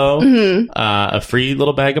pillow, a free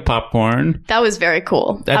little bag of popcorn. That was very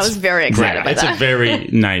cool. I was very excited by It's that. a very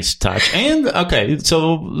nice touch. And okay,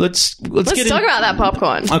 so let's Let's get talk about that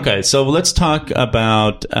popcorn. Okay, so let's talk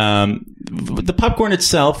about the popcorn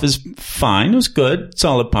itself is fine. It was good,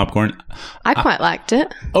 solid popcorn. I quite liked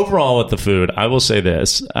it. Overall, with the food, I will say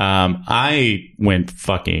this: I went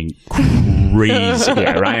fucking crazy.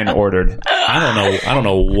 Yeah, Ryan ordered. I don't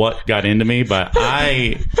know what got into me, but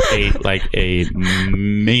I ate like a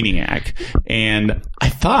maniac, and I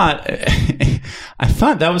thought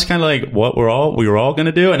that was kind of like what we were all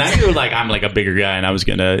gonna do. And I knew like I'm like a bigger guy, and I was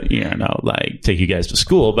gonna like take you guys to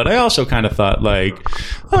school. But I also kind of thought like,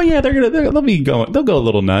 oh yeah, they'll go a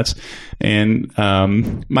little nuts. And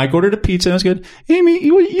Mike ordered a pizza. That was good. Amy,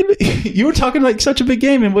 you were talking like such a big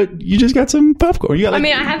game, and you just got some popcorn. You got, like,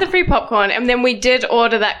 I had the free popcorn, and then we did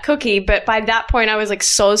order that cookie. But by that point, I was like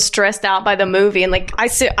so stressed out by the movie, and like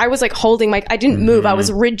I was like holding I didn't move. I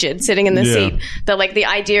was rigid, sitting in the seat. That like the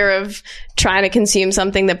idea of trying to consume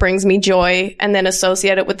something that brings me joy and then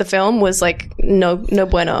associate it with the film was like no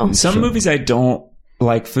bueno. Some movies I don't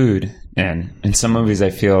like food in. In some movies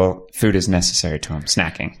I feel food is necessary to them.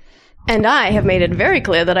 Snacking. And I have made it very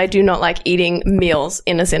clear that I do not like eating meals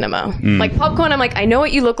in a cinema. Like popcorn, I'm like, I know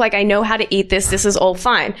what you look like. I know how to eat this. This is all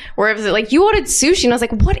fine. Whereas like you ordered sushi and I was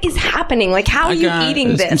like, what is happening? Like, how are you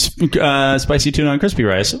eating this? Spicy tuna and crispy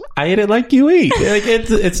rice. I ate it like you eat. Like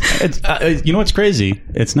it's you know what's crazy?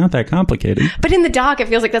 It's not that complicated. But in the dark, it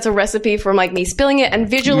feels like that's a recipe from like me spilling it, and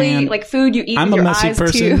visually, Man, like food you eat I'm with a your messy eyes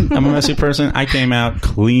person. too. I'm a messy person. I came out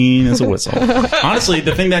clean as a whistle. Honestly,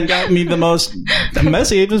 the thing that got me the most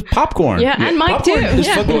messy was popcorn. Yeah, and Mike popcorn too. is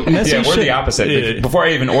Yeah. fucking messy Yeah, we're shit. the opposite. Yeah. Before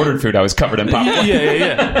I even ordered food, I was covered in popcorn.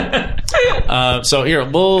 Yeah. So here,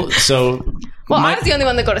 Well, I was the only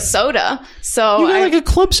one that got a soda, so you got like a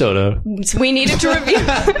club soda. we needed to review.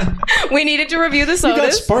 We needed to review the You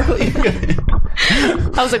got sodas. sparkly.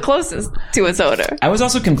 I was the closest to a soda. I was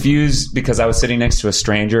also confused because I was sitting next to a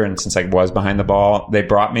stranger, and since I was behind the ball, they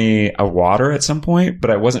brought me a water at some point, but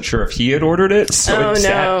I wasn't sure if he had ordered it, so Oh, it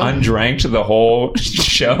sat no. undranked the whole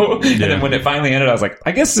show. And then when it finally ended, I was like,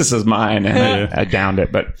 I guess this is mine, and I downed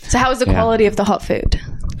it. But So how was the quality of the hot food?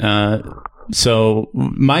 So,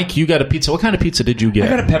 Mike, you got a pizza. What kind of pizza did you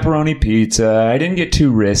get? I got a pepperoni pizza. I didn't get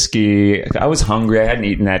too risky. I was hungry. I hadn't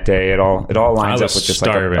eaten that day at all. It all lines up was with just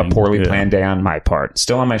starving. like a poorly planned day on my part.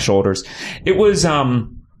 Still on my shoulders. It was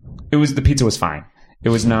the pizza was fine. It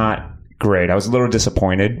was not great. I was a little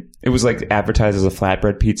disappointed. It was like advertised as a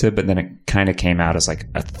flatbread pizza, but then it kind of came out as like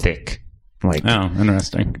a thick, like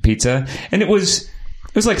interesting pizza, and it was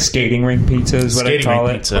like skating rink pizza is what I call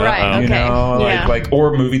it. Pizza. Right. You know, like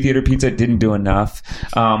or movie theater pizza. It didn't do enough.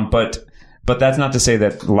 But that's not to say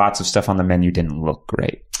that lots of stuff on the menu didn't look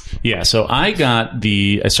great. Yeah, so I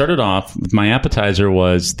started off, my appetizer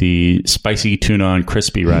was the spicy tuna and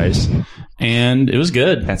crispy rice, and it was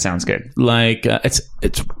good. That sounds good. Like, I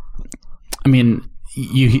mean,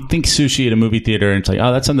 you think sushi at a movie theater, and it's like,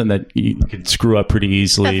 oh, that's something that you could screw up pretty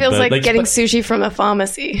easily. That feels like getting sushi from a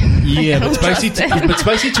pharmacy. Yeah, but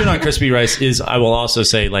spicy tuna and crispy rice is, I will also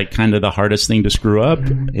say, like kind of the hardest thing to screw up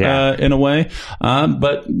in a way.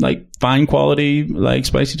 But like fine quality, like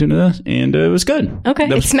spicy tuna, and it was good. Okay,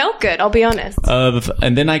 it smelled good. I'll be honest.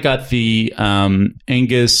 And then I got the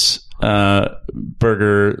Angus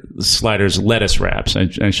burger sliders lettuce wraps.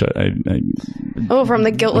 From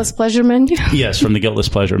the Guiltless Pleasure menu? Yes, from the Guiltless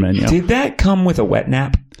Pleasure menu. Did that come with a wet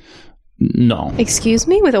nap? No. Excuse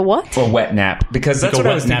me? With a what? A wet nap. Because that's like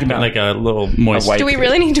what I was thinking about. Like a little moist. Do we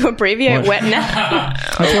really need to abbreviate wet nap?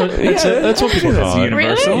 That's what people call it.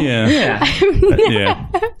 Universal. Really? Yeah. Yeah.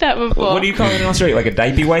 That before. What do you call it in Australia? Like a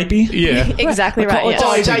diaper wipey? Yeah. Exactly right.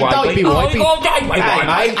 Yes. I got a diaper wipey.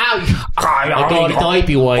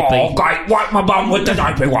 Okay, wipe my bum with the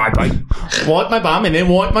diaper wipey. Wipe my bum and then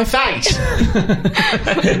wipe my face.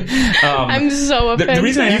 I'm so offended. The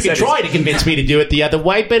reason I You asked can that try to convince me to do it the other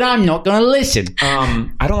way, but I'm not going to listen.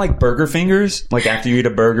 I don't like burger fingers. Like after you eat a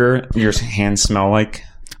burger, your hands smell like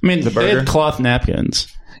I mean, the they burger. had cloth napkins.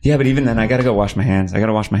 Yeah, but even then, I got to go wash my hands.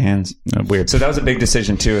 Weird. So that was a big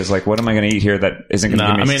decision too. Is like, what am I going to eat here that isn't going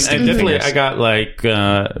to give me? I got like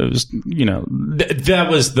it was, that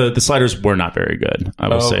was the sliders were not very good. I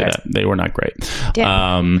will say that they were not great.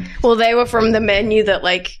 Damn. Well, they were from the menu that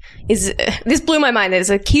like is this blew my mind. There's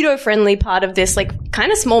a keto friendly part of this like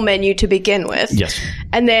kind of small menu to begin with. Yes.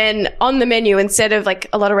 And then on the menu, instead of like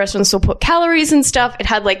a lot of restaurants still put calories and stuff, it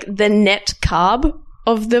had like the net carb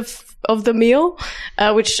of the meal,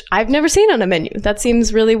 which I've never seen on a menu. That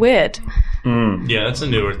seems really weird. Yeah, that's a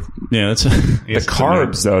newer. Yeah, that's the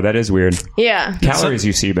carbs though. That is weird. Yeah, calories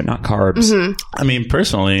you see, but not carbs. Mm-hmm. I mean,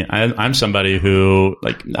 personally, I'm somebody who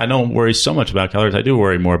like I don't worry so much about calories. I do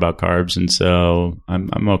worry more about carbs, and so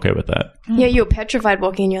I'm okay with that. Yeah, you were petrified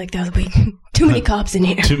walking in. You're like, there's too many carbs in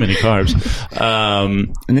here. Too many carbs.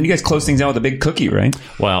 And then you guys close things out with a big cookie, right?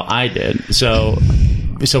 Well, I did. So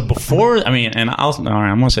before, I mean, and all right,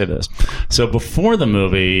 I'm going to say this. So before the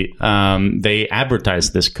movie, they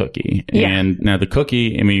advertised this cookie. Yeah. And now the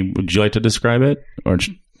cookie, I mean, would you like to describe it? Or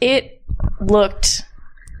it looked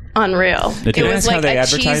unreal. It was like a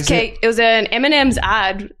cheesecake. It was an M&M's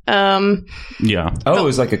ad. Yeah. Oh, it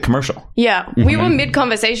was like a commercial. Yeah. We were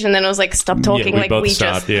mid-conversation, then I was like, stop talking. Yeah, like both we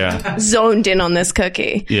stopped, just zoned in on this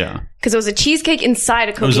cookie. Yeah. Because it was a cheesecake inside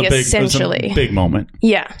a cookie, essentially. It was a big moment.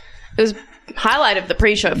 Yeah. It was highlight of the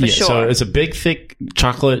pre-show for sure. So it's a big, thick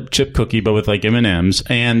chocolate chip cookie, but with like M&Ms.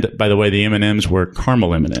 And by the way, the M&Ms were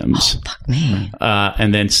caramel M&Ms. Oh, fuck me.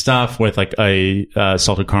 And then stuff with like a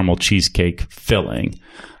salted caramel cheesecake filling.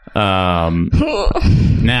 Now,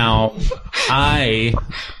 I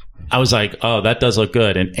was like, oh, that does look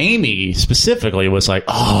good. And Amy specifically was like,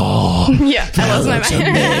 oh. Yeah, that was my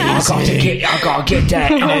mind. I gotta get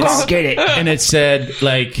that. I gotta get it. And it said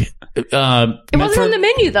like, it wasn't on the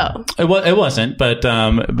menu though. It wasn't, but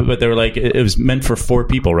they were like, it was meant for 4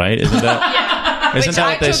 people, right? Isn't that? Yeah. Isn't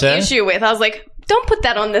that what they said? Which I took issue with. I was like, don't put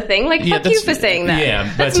that on the thing. Like, fuck you for saying that.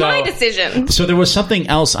 Yeah, that's my decision. So there was something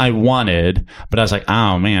else I wanted, but I was like,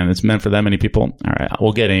 oh man, it's meant for that many people. All right,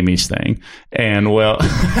 we'll get Amy's thing. And well,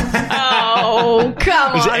 oh,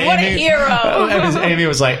 come on. What a hero. Because Amy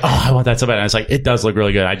was like, oh, I want that so bad. And I was like, it does look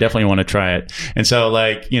really good. I definitely want to try it. And so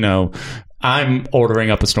like, I'm ordering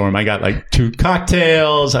up a storm. I got like 2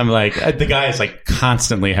 cocktails. I'm like, the guy is like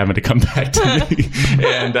constantly having to come back to me.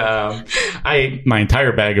 And I ate my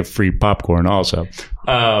entire bag of free popcorn also.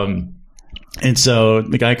 And so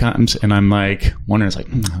the guy comes and I'm like, wondering, it's like,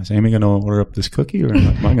 is Amy going to order up this cookie or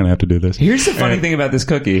am I going to have to do this? Here's the funny thing about this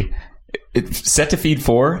cookie. It's set to feed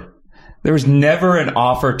 4. There was never an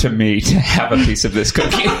offer to me to have a piece of this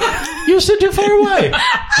cookie. You sit too far away.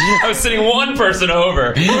 I was sitting one person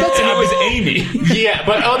over, and it was Amy. Yeah,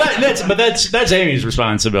 but that's Amy's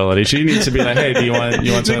responsibility. She needs to be like, hey, do you want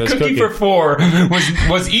some of this cookie? For 4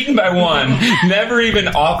 was eaten by 1, never even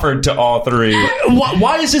offered to all 3.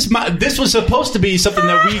 Why is this? This was supposed to be something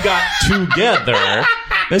that we got together.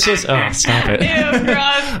 This was stop it. Ew,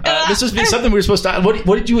 gross. This was something we were supposed to.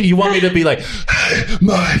 What did you want me to be like? Hey,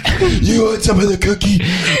 Mike, you want some of the cookie?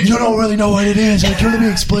 You don't really know what it is. Like, let me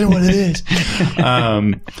explain what it is.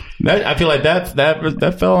 I feel like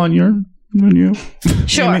that fell on you.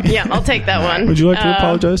 Sure. Yeah, I'll take that one. Would you like to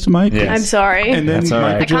apologize to Mike? Yes. I'm sorry. And then That's all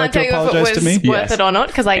right. Mike, would you like to apologize to me? If it was worth it or not,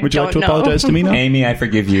 because I Would you don't like to know. apologize to me now? Amy, I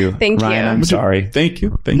forgive you. Thank Ryan, you. I'm sorry. Thank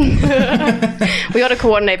you. We got to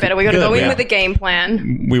coordinate better. We got to Good, go in yeah. with a game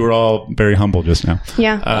plan. We were all very humble just now.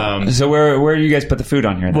 Yeah. So where do you guys put the food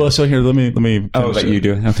on here? Then? Well, so here, let me. Oh, that you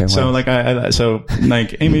do. Okay. So well. like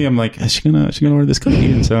like Amy, I'm like, is she gonna order this cookie?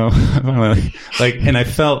 And so finally, and I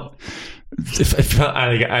felt.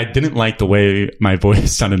 I didn't like the way my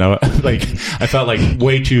voice sounded. Like I felt like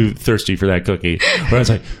way too thirsty for that cookie. Where I was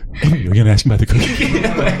like, "Amy, you're gonna ask me about the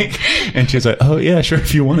cookie?" And she was like, "Oh yeah, sure,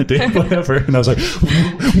 if you want it, Dave, whatever." And I was like,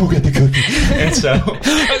 "We'll get the cookie." And so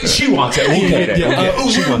she wants it. We'll get it.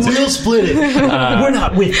 She wants it. We'll split it. We're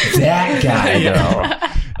not with that guy, though.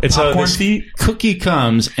 And so Popcorn this feet? cookie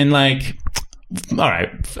comes and all right.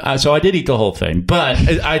 So I did eat the whole thing, but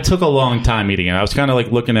I took a long time eating it. I was kind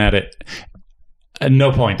of looking at it. At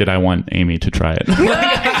no point did I want Amy to try it.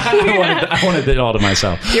 I wanted it all to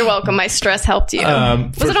myself. You're welcome. My stress helped you.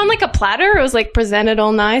 Was it on a platter? Or it was presented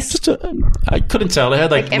all nice? I couldn't tell. It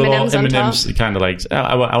had little M&Ms on M&Ms, kind of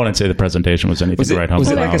I wouldn't say the presentation was anything to write home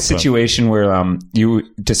Was it about. like a situation where you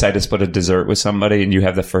decide to split a dessert with somebody and you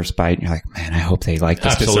have the first bite and you're like, man, I hope they like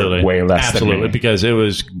this dessert way less than me. Because it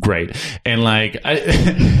was great. And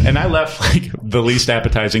I left the least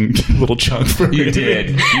appetizing little chunk for You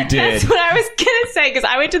did. That's what I was going to say, because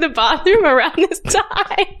I went to the bathroom around this time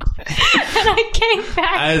and I came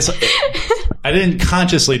back. I didn't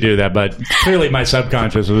consciously do that, but clearly my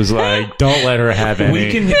subconscious was like, don't let her have any.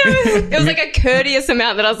 It was a courteous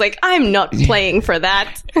amount that I was like, I'm not playing for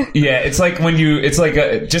that. Yeah, it's like when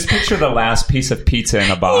just picture the last piece of pizza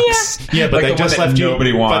in a box. Yeah, but they just left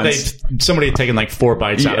nobody wants. But somebody had taken 4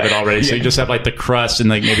 bites out of it already, so you just have the crust and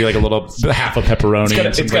maybe a little half a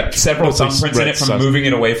pepperoni. It's got several thumbprints in it from moving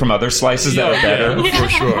it away from other slices that are better. For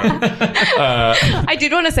sure. I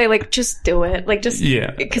did want to say, just do it.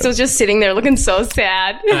 Yeah. Because it was just sitting there looking so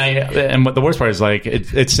sad. And what the worst part is,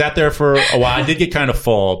 it sat there for a while. I did get kind of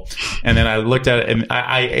full, and then I looked at it, and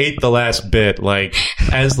I ate the last bit,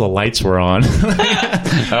 as the lights were on.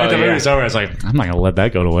 At the movie was over, I was like, I'm not going to let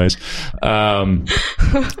that go to waste.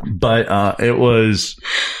 But it was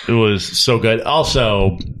so good.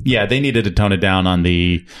 Also, yeah, they needed to tone it down on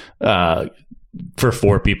the for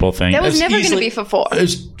 4 people thing. That was never going to be for 4. It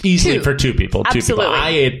was easily 2. for 2 people. 2 Absolutely. people. I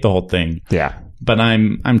ate the whole thing. Yeah. But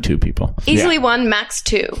I'm 2 people. Easily 1, max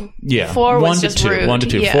 2. Yeah. 4 was 1 to just 2. rude. 1 to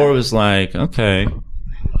 2. Yeah. 4 was okay.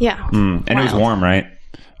 Yeah. And it was warm, right?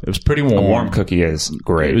 It was pretty warm. A warm cookie is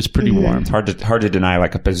great. It was pretty warm. It's hard to deny a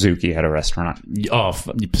Pizookie at a restaurant. Oh,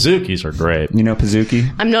 Pizookies are great. You know Pizookie?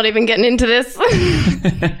 I'm not even getting into this.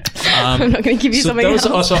 I'm not going to give you something else.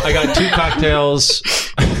 Also, I got 2 cocktails.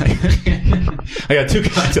 I got 2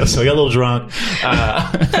 cocktails, so I got a little drunk.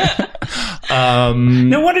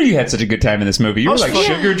 No wonder you had such a good time in this movie. You were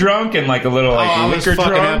sugar drunk and a little I was liquor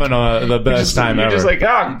fucking drunk. having the best time ever. You're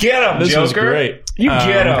just get him, This Joker. was great. You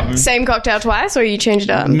get him. Same cocktail twice, or you changed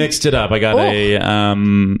it up? Mixed it up. I got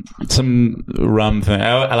some rum thing.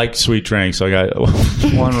 I like sweet drinks, so I got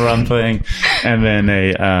 1 rum thing, and then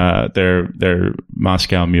their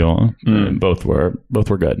Moscow Mule. Both were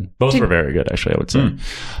good. Both were very good, actually. I would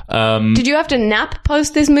say. Did you have to nap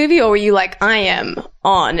post this movie, or were you I am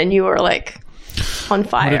on, and you were on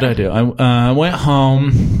fire? What did I do? I went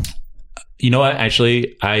home. You know what?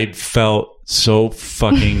 Actually, I felt so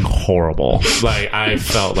fucking horrible. I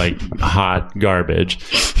felt like hot garbage,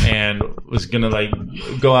 and was gonna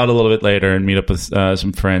go out a little bit later and meet up with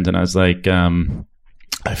some friends. And I was like,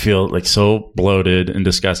 I feel so bloated and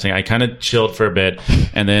disgusting. I kind of chilled for a bit,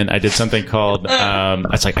 and then I did something called. I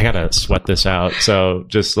was like, I gotta sweat this out. So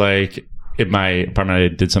just in my apartment, I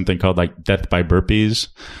did something called death by burpees,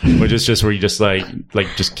 which is just where you just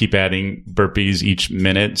just keep adding burpees each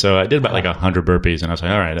minute. So I did about 100 burpees, and I was like,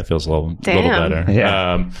 all right, that feels a little better.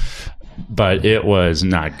 Yeah. But it was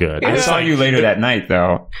not good. I saw you later that night,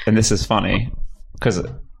 though, and this is funny because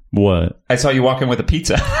What? I saw you walk in with a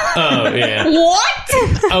pizza. Oh, yeah.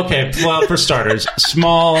 What? Okay, well, for starters,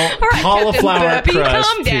 small right, cauliflower Captain Burpee, crust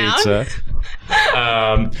calm down. pizza.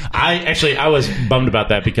 I was bummed about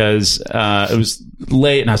that because it was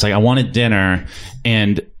late and I was like, I wanted dinner,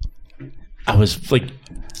 and I was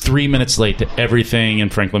 3 minutes late to everything in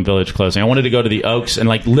Franklin Village closing. I wanted to go to the Oaks and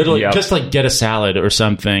literally just get a salad or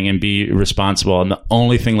something and be responsible, and the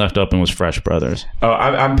only thing left open was Fresh Brothers. Oh,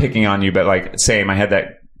 I'm picking on you, but same. I had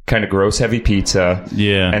that kind of gross heavy pizza.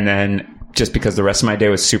 Yeah. And then just because the rest of my day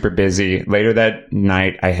was super busy, later that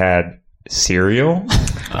night I had cereal.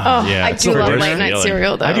 I do love late night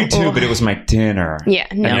cereal though. I do too, but it was my dinner. Yeah,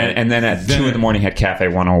 no. And then at 2 in the morning had Cafe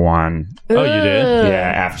 101. Oh, you did?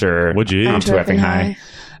 Yeah, after What'd you eat? I'm too effing high.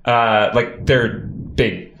 Like their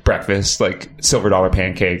big breakfast, like silver dollar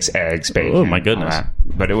pancakes, eggs, bacon. Oh, my goodness. all that.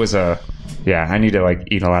 But it was I need to like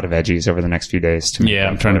eat a lot of veggies over the next few days to make Yeah,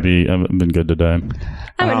 up I'm trying to be. I've been good today.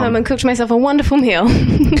 I went home and cooked myself a wonderful meal.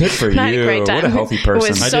 Good for I had you. a great time. What a healthy person. It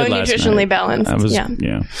was I so did last nutritionally night. balanced. I was, yeah.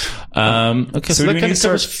 Okay, so do that we kind need of to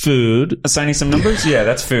covers food. Assigning some numbers? Yeah,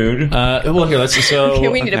 that's food. Well, here, let's so. Okay,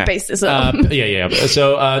 we need to base this up. Yeah.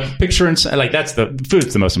 So, picture and like that's the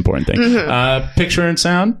food's the most important thing. Picture and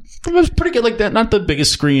sound. It was pretty good like that. Not the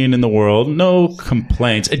biggest screen in the world. No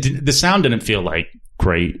complaints. The sound didn't feel like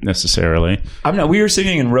great necessarily. We were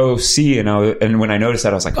sitting in row C, and when I noticed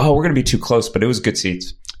that, I was like, "Oh, we're going to be too close." But it was good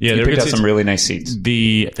seats. Yeah, you picked out some really nice seats.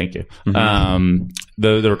 Thank you.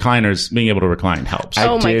 The recliners, being able to recline helps. I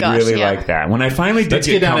Oh my did gosh, really yeah. like that. When I finally did Let's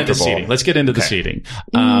get down into comfortable, seating. Let's get into the seating.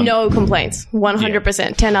 No complaints.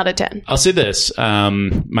 100%. 10 out of 10. I'll say this: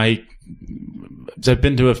 I've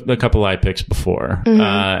been to a couple iPicks before.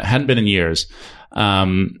 Hadn't been in years.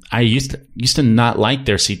 I used to not like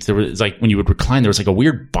their seats. There was like when you would recline, there was like a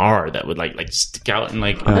weird bar that would like stick out and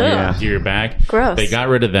like to your back. Gross. They got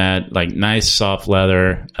rid of that. Like nice soft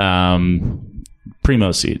leather,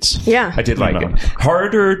 primo seats. Yeah. I did like it.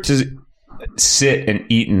 Harder to sit and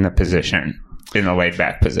eat in the position, in the laid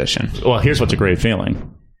back position. Well, here's what's a great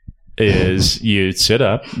feeling. Is you sit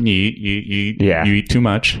up, you eat too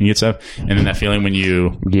much, you get stuff, and then that feeling when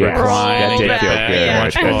you recline, that did and feel get back, good. and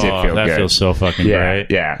watch That did ball, feel that good. feels so fucking great.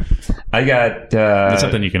 Yeah. I got That's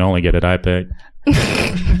something you can only get at iPick.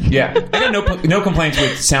 Yeah, I got no complaints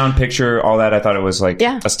with sound, picture, all that. I thought it was like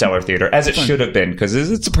a stellar theater, as it should have been, because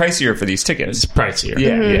it's pricier for these tickets. It's pricier.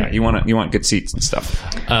 Yeah. You want good seats and stuff.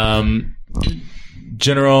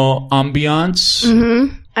 General ambiance.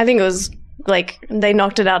 I think it was like they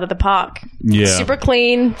knocked it out of the park. Yeah. Super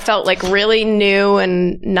clean, felt like really new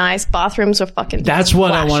and nice. Bathrooms were fucking That's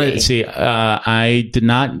what I flashy. wanted to see. I did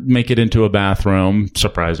not make it into a bathroom,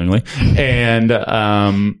 surprisingly. And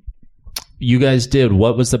you guys did.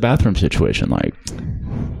 What was the bathroom situation like?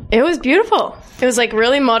 It was beautiful. It was like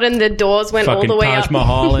really modern. The doors went Fucking all the way Taj up.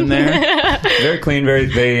 Mahal in there. Very clean.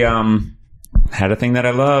 They had a thing that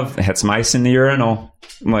I love. They had some ice in the urinal.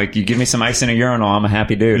 I'm like, you give me some ice in a urinal, I'm a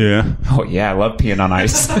happy dude. Yeah. Oh yeah, I love peeing on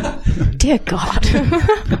ice. Dear God.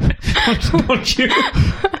 Don't you?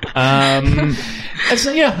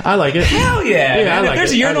 So, yeah, I like it. Hell yeah! Yeah, man. I like if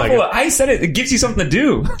there's it. a urinal I like full it. of ice, it gives you something to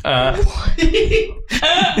do.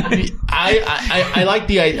 I like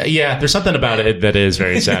the idea. Yeah, there's something about it that is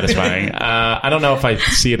very satisfying. I don't know if I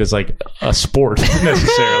see it as like a sport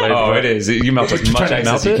necessarily. Oh, but it is. You melt as Trying much to ice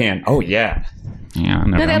melt as you it? can. Oh yeah. Yeah,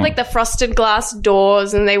 No, they had like the frosted glass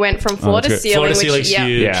doors, and they went from floor that's to good. ceiling, Floor to which ceiling's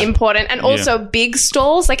huge. Yeah. important, and also big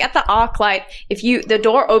stalls. Like at the ArcLight, the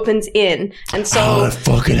door opens in, and so I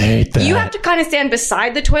fucking hate that. you have to kind of stand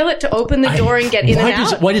beside the toilet to open the door and get in and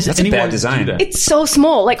out. Why does That's a anyone bad design. do that? It's so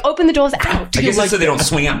small. Like open the doors out. I guess that's so they don't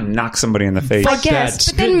swing out and knock somebody in the face. I guess, that's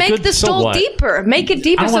but then good- make good, the so stall what? deeper. Make it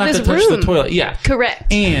deeper I don't so want to there's have to touch room. the toilet. Yeah,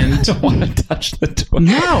 Correct. And I don't want to touch the toilet.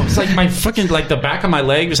 no, it's like my fucking like the back of my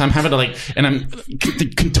legs. I'm having to like, and I'm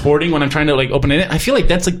contorting when I'm trying to like open it. I feel like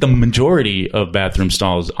that's like the majority of bathroom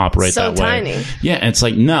stalls operate So that way. tiny. Yeah, and it's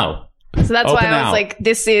like no. So that's Open why I was out. like,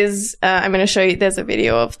 this is, I'm going to show you, there's a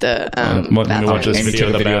video of the Let me watch this bathroom. video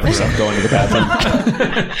of the bathroom. myself going to the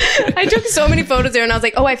bathroom. I took so many photos there and I was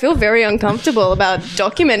like, oh, I feel very uncomfortable about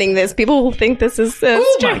documenting this. People will think this is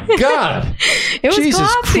Oh my god! It was Jesus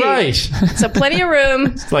classy. Christ! So plenty of room.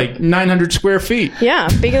 It's like 900 square feet. Yeah,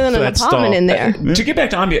 bigger than an that apartment stall. in there. To get back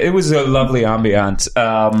to ambiance, it was a lovely ambiance.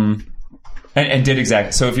 And did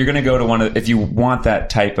exactly. So if you're going to go to if you want that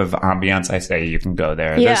type of ambiance, I say you can go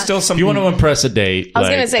there. Yeah. There's still If something. you want to impress a date, I was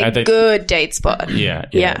going to say good date spot. Yeah.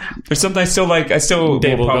 There's something I still like. I still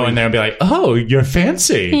Dave will go in there and be like, "Oh, you're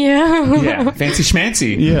fancy. Yeah. Yeah, fancy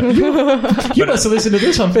schmancy. Yeah, you must have listened to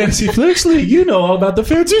this on Fancy Flixley. You know all about the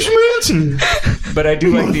fancy schmancy." But I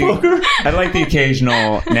do like Motherfucker. I like the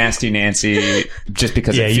occasional nasty Nancy, just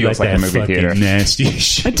because it feels like a movie theater. nasty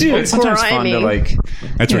shit. I do. It's sometimes fun to Grimy. like.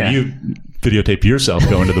 That's Yeah. where you videotape yourself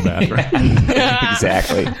going to the bathroom.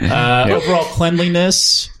 Exactly. Overall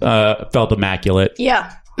cleanliness felt immaculate.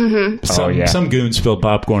 Yeah. Some goon spilled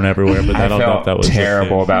popcorn everywhere, but I don't know if that was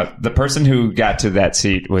terrible about the person who got to that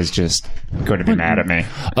seat was just going to be mad at me.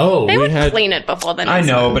 Oh, they would clean it before the next I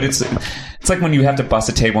know, one. but it's like when you have to bust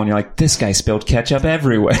a table and you're like, this guy spilled ketchup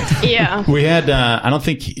everywhere. Yeah. We had, I don't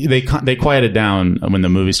think they quieted down when the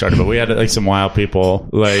movie started, but we had like some wild people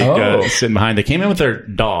sitting behind. They came in with their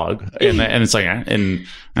dog, and it's like, and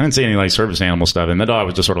I didn't see any like service animal stuff, and the dog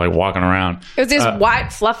was just sort of like walking around. It was this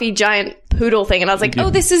white, fluffy, giant poodle thing, and I was like, oh,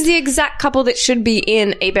 this is the exact couple that should be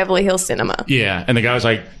in a Beverly Hills cinema. Yeah, and the guy was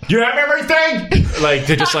like, "You have everything!" Like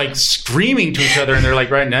they're just like screaming to each other, and they're like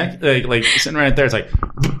right next, like sitting right there. It's like,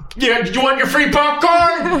 "Yeah, do you want your free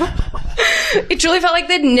popcorn?" It truly felt like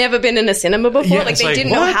they'd never been in a cinema before. Yeah, like they like,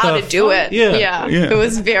 didn't know what how the to do fuck? it. Yeah. It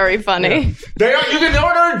was very funny. Yeah. You can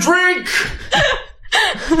order a drink.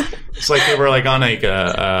 It's like they were like on like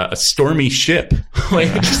a stormy ship,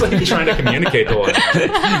 like just like trying to communicate to one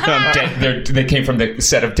another. They came from the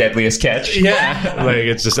set of Deadliest Catch. Yeah, like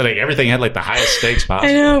it's just like everything had like the highest stakes possible.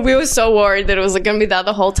 I know. We were so worried that it was going to be that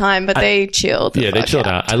the whole time, but they chilled. Yeah, they chilled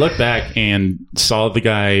out. I looked back and saw the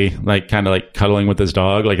guy like kind of like cuddling with his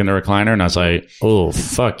dog like in the recliner, and I was like, "Oh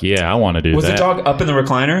fuck yeah, I want to do Was that." the dog up in the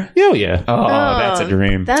recliner? Oh yeah. Oh, that's a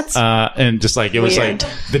dream. That's And just like it was Weird.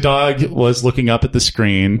 like the dog was looking up at the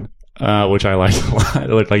screen. Which I liked a lot. It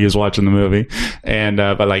looked like he was watching the movie, and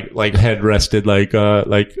but like head rested like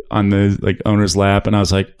on the like owner's lap, and I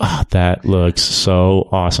was like, oh, that looks so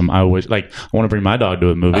awesome. I want to bring my dog to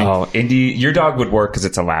a movie. Oh, Indy, your dog would work because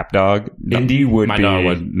it's a lap dog. Indy would My be dog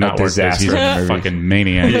would not a work because disaster he's in the a movie. fucking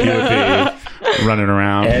maniac. He would be running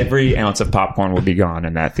around. Every ounce of popcorn would be gone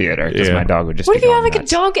in that theater because Yeah. my dog would just What be if you have going like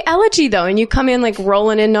nuts. a dog allergy though, and you come in like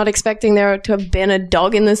rolling in, not expecting there to have been a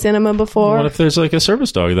dog in the cinema before? What if there's like a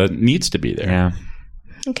service dog that needs to be there? Yeah.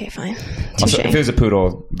 Okay, fine. Also, if it was a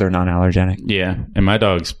poodle, they're non-allergenic. Yeah, and my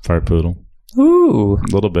dog's part poodle. Ooh.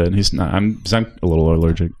 A little bit. He's not. I'm a little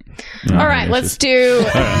allergic. All right, let's do.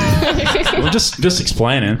 Well, just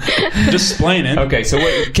explaining. Just explaining. Okay, so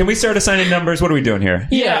can we start assigning numbers? What are we doing here?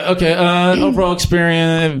 Yeah. Okay. Overall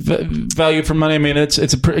experience, value for money. I mean,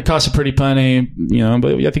 it costs a pretty penny, but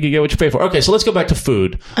I think you get what you pay for. Okay, so let's go back to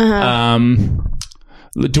food.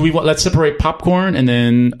 Let's separate popcorn and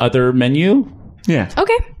then other menu. Yeah.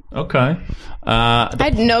 Okay. Okay. I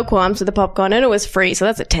had no qualms with the popcorn, and it was free, so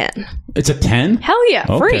that's a 10. It's a 10? Hell yeah,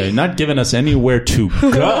 free. Okay, not giving us anywhere to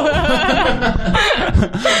go.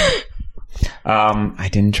 I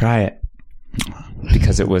didn't try it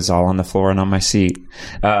because it was all on the floor and on my seat.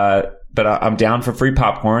 But I'm down for free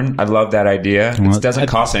popcorn. I love that idea. Well, It doesn't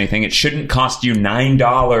cost anything. It shouldn't cost you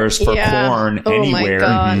 $9 for Yeah. corn Oh my anywhere.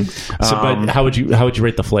 God. So, but how would you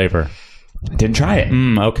rate the flavor? Didn't try it.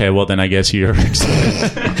 Okay, well then I guess you're.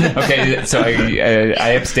 Okay, so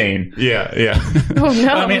I abstain. Yeah. Oh no.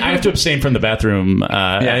 I mean, I have to abstain from the bathroom.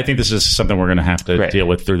 I think this is something we're going to have to deal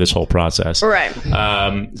with through this whole process. Right.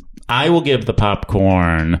 I will give the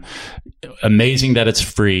popcorn. Amazing that it's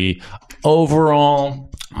free. Overall,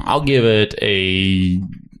 I'll give it a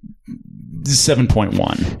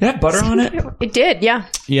 7.1. It had butter on it? It did, yeah.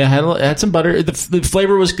 Yeah, it had some butter. The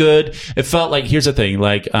flavor was good. It felt like, here's the thing,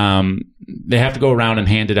 like, they have to go around and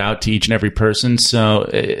hand it out to each and every person. So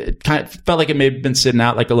it kind of felt like it may have been sitting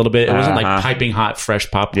out like a little bit. It wasn't like piping hot, fresh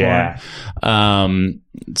popcorn. Yeah.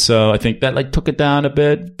 So I think that like took it down a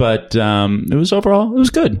bit, but, it was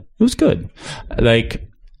good. It was good. Like,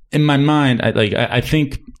 in my mind, I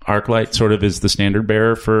think ArcLight sort of is the standard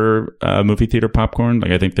bearer for movie theater popcorn.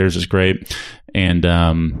 Like, I think theirs is great, and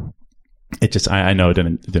it just I know it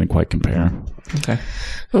didn't quite compare.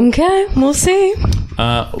 Okay, we'll see.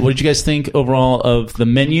 What did you guys think overall of the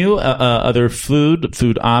menu? Other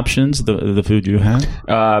food options, the food you had?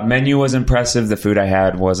 Menu was impressive. The food I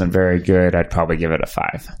had wasn't very good. I'd probably give it a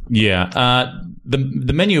 5. Yeah.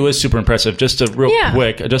 The menu is super impressive. Just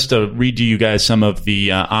to read to you guys some of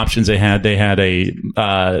the options they had. They had a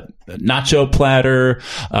nacho platter,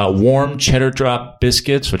 warm cheddar drop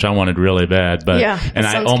biscuits, which I wanted really bad, but and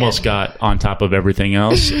I almost got on top of everything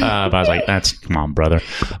else. But I was like, come on, brother.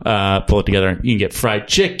 Pull it together. You can get fried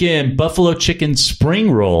chicken, buffalo chicken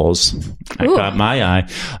spring rolls. I got my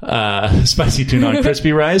eye. Spicy tuna on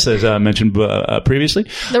crispy rice, as I mentioned previously.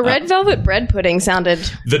 The red velvet bread pudding sounded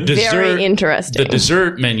very interesting. The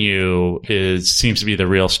dessert menu seems to be the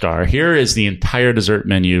real star. Here is the entire dessert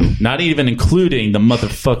menu, not even including the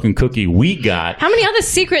motherfucking cookie we got. How many other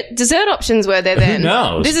secret dessert options were there then? Who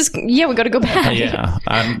knows? We got to go back. Yeah,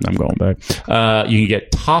 I'm going back. You can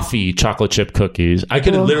get toffee chocolate chip chip cookies. I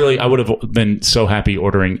could literally, I would have been so happy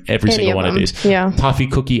ordering every single one of these. Yeah. Toffee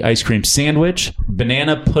cookie ice cream sandwich,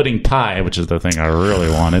 banana pudding pie, which is the thing I really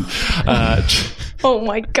wanted. Oh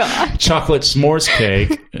my God. Chocolate s'mores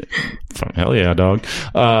cake. Hell yeah, dog.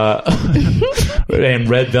 And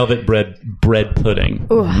red velvet bread pudding.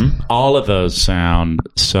 All of those sound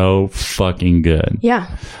so fucking good.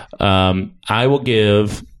 Yeah. I will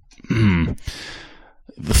give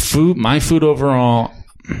my food overall.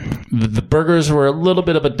 The burgers were a little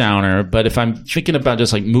bit of a downer, but if I'm thinking about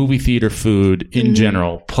just like movie theater food in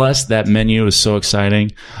general, plus that menu is so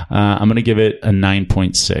exciting, I'm going to give it a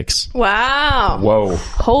 9.6. Wow. Whoa.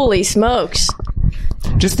 Holy smokes.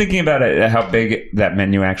 Just thinking about it, how big that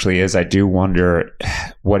menu actually is, I do wonder,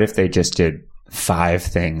 what if they just did 5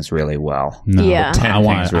 things really well? No, Yeah. 10 I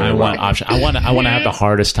want things really well. option. I want to have the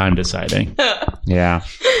hardest time deciding. Yeah.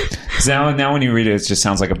 'Cause now when you read it, it just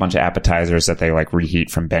sounds like a bunch of appetizers that they like reheat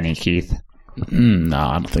from Benny Keith. No,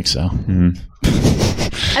 I don't think so.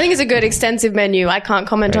 I think it's a good extensive menu. I can't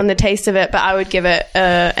comment on the taste of it, but I would give it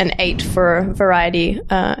an 8 for variety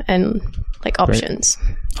and like options.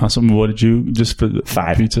 Awesome. What did you just for the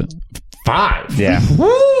 5 pizza? 5. Yeah.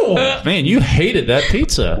 Woo! Man, you hated that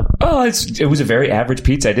pizza. Oh, it was a very average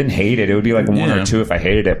pizza. I didn't hate it. It would be like 1 or 2 if I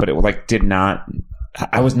hated it, but it like did not.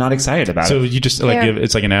 I was not excited about So it. you just like Yeah. give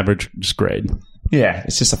it's like an average just grade. Yeah,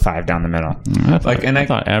 it's just a 5 down the middle. I thought, Like, and I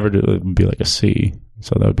thought average would be like a C,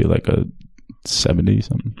 so that would be like a 70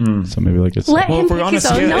 something. So maybe like a C. Let him if we're pick on a his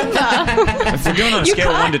own scale- number. If we're going on a You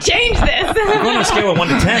scale of 1 to can't change this. we're going on a scale of 1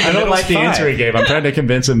 to 10. I don't like the answer he gave. I'm trying to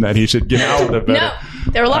convince him that he should give it to the better. No,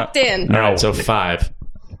 they're locked in. All right, so 5.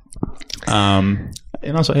 And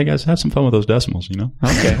also, hey guys, have some fun with those decimals. You know.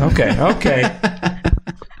 Okay.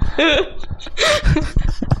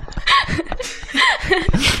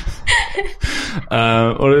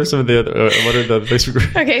 What are some of the other? What are the basic?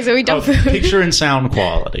 Okay, so we done food. Picture and sound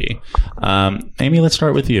quality. Amy, let's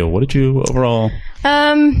start with you. What did you overall?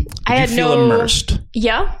 I had feel no immersed?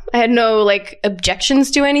 Yeah, I had no like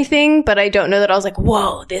objections to anything, but I don't know that I was like,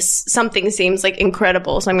 whoa, this something seems like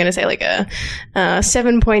incredible. So I'm going to say like a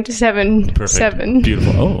 7.77.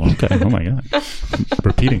 Beautiful. Oh, okay. Oh my god.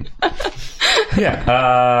 Repeating.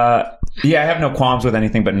 Yeah. Yeah, I have no qualms with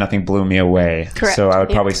anything, but nothing blew me away. Correct. So I would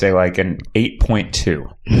Yep. probably say like an 8.2.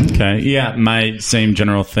 Okay. Yeah, my same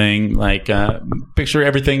general thing. Like, picture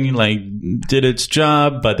everything like did its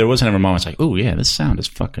job, but there wasn't ever moments like, oh yeah, this sound is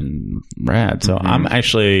fucking rad. So I'm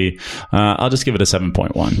actually, I'll just give it a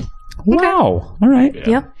 7.1. Wow. All right.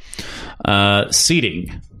 Yep.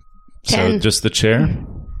 Seating. So 10. just the chair.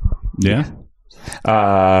 Yeah.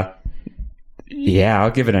 Yeah,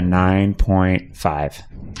 I'll give it a 9.5.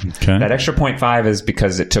 Okay. That extra 0.5 is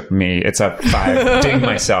because it took me, it's a 5, ding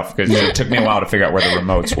myself, because it took me a while to figure out where the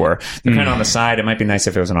remotes were. They're kind of on the side. It might be nice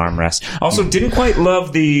if it was an armrest. Also, didn't quite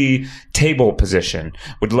love the table position.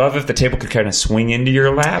 Would love if the table could kind of swing into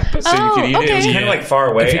your lap so you could eat it. It was okay. kind of like far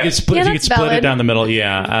away. If you could split, Yeah, if you could that's split it valid. down the middle,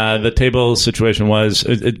 yeah. The table situation was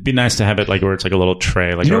it'd be nice to have it like where it's like a little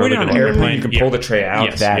tray, like You know, a when really you're on good an airplane, airplane. you can pull the tray out.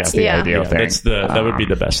 Yes, That's the yeah. ideal Yeah, thing. that would be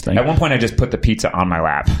the best thing. At one point, I just put the pizza on my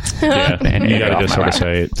lap. Yeah, And you ate it got to off just my sort of lap.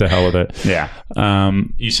 say to hell with it. Yeah.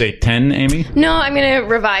 You say 10, Amy? No, I'm going to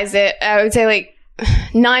revise it. I would say like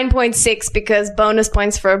 9.6 because bonus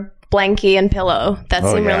points for blankie and pillow. That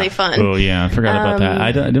seemed yeah. really fun. Oh yeah, I forgot about that.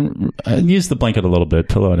 I didn't. I used the blanket a little bit.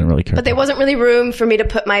 Pillow, I didn't really care. But there wasn't really room for me to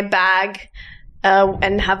put my bag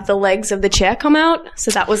and have the legs of the chair come out.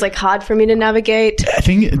 So that was like hard for me to navigate. I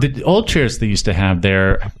think the old chairs they used to have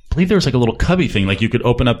there, I believe there was like a little cubby thing. Like you could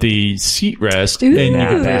open up the seat rest and you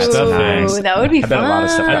could put that's stuff nice. in. That would be I bet fun. a lot of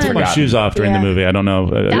stuff I took my forgotten. shoes off during the Yeah. movie. I don't know.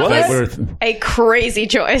 That was a crazy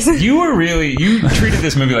choice. You treated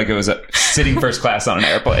this movie like it was sitting first class on an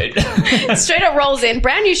airplane. Straight up rolls in.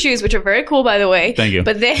 Brand new shoes, which are very cool, by the way. Thank you.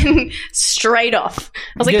 But then straight off. I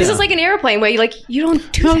was like, this Yeah. is like an airplane where you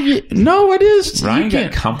don't do that. No, it is. Ryan You got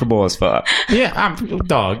can't- comfortable as fuck. Yeah, I'm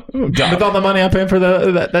dog. With all the money I'm paying for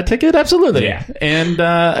that ticket, absolutely. Yeah. And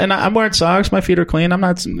I'm wearing socks. My feet are clean. I'm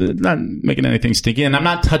not making anything stinky, and I'm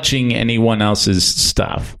not touching anyone else's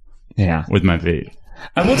stuff Yeah. with my feet.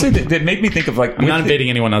 I will say that made me think of like I'm not invading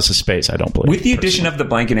anyone else's space. I don't believe. with the addition of the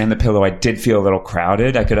blanket and the pillow, I did feel a little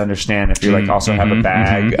crowded. I could understand if you like also have a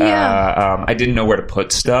bag. Yeah. I didn't know where to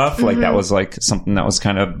put stuff. Like that was like something that was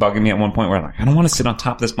kind of bugging me at one point where I'm like, I don't want to sit on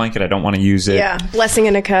top of this blanket. I don't want to use it. Yeah. Blessing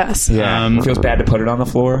and a curse. Yeah. It feels bad to put it on the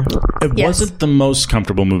floor. It Yes. wasn't the most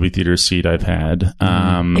comfortable movie theater seat I've had.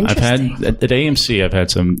 I've had at AMC. I've had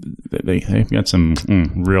some. They've got some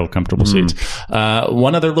real comfortable seats.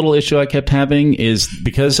 One other little issue I kept having is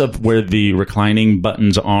because of where the reclining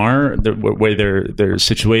buttons are, where they're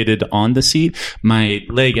situated on the seat. My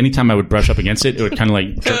leg, anytime I would brush up against it, it would kind of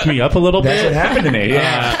like jerk me up a little bit. That's what happened to me.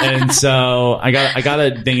 Yeah. And so I got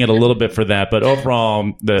to ding it a little bit for that. But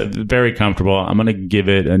overall, very comfortable. I'm going to give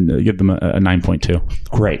them a 9.2.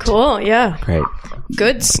 Great. Cool. Yeah. Great.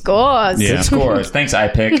 Good scores. Yeah. Good scores. Thanks,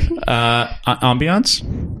 iPick. Ambiance?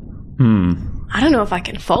 I don't know if I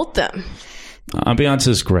can fault them. Ambiance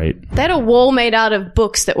is great. They had a wall made out of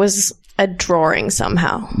books that was a drawing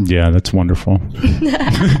somehow. Yeah, that's wonderful.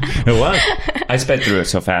 It was. I sped through it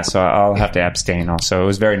so fast, so I'll have to abstain also. It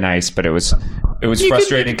was very nice, but it was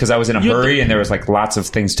frustrating because I was in a hurry and there was like lots of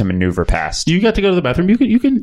things to maneuver past. You got to go to the bathroom. You can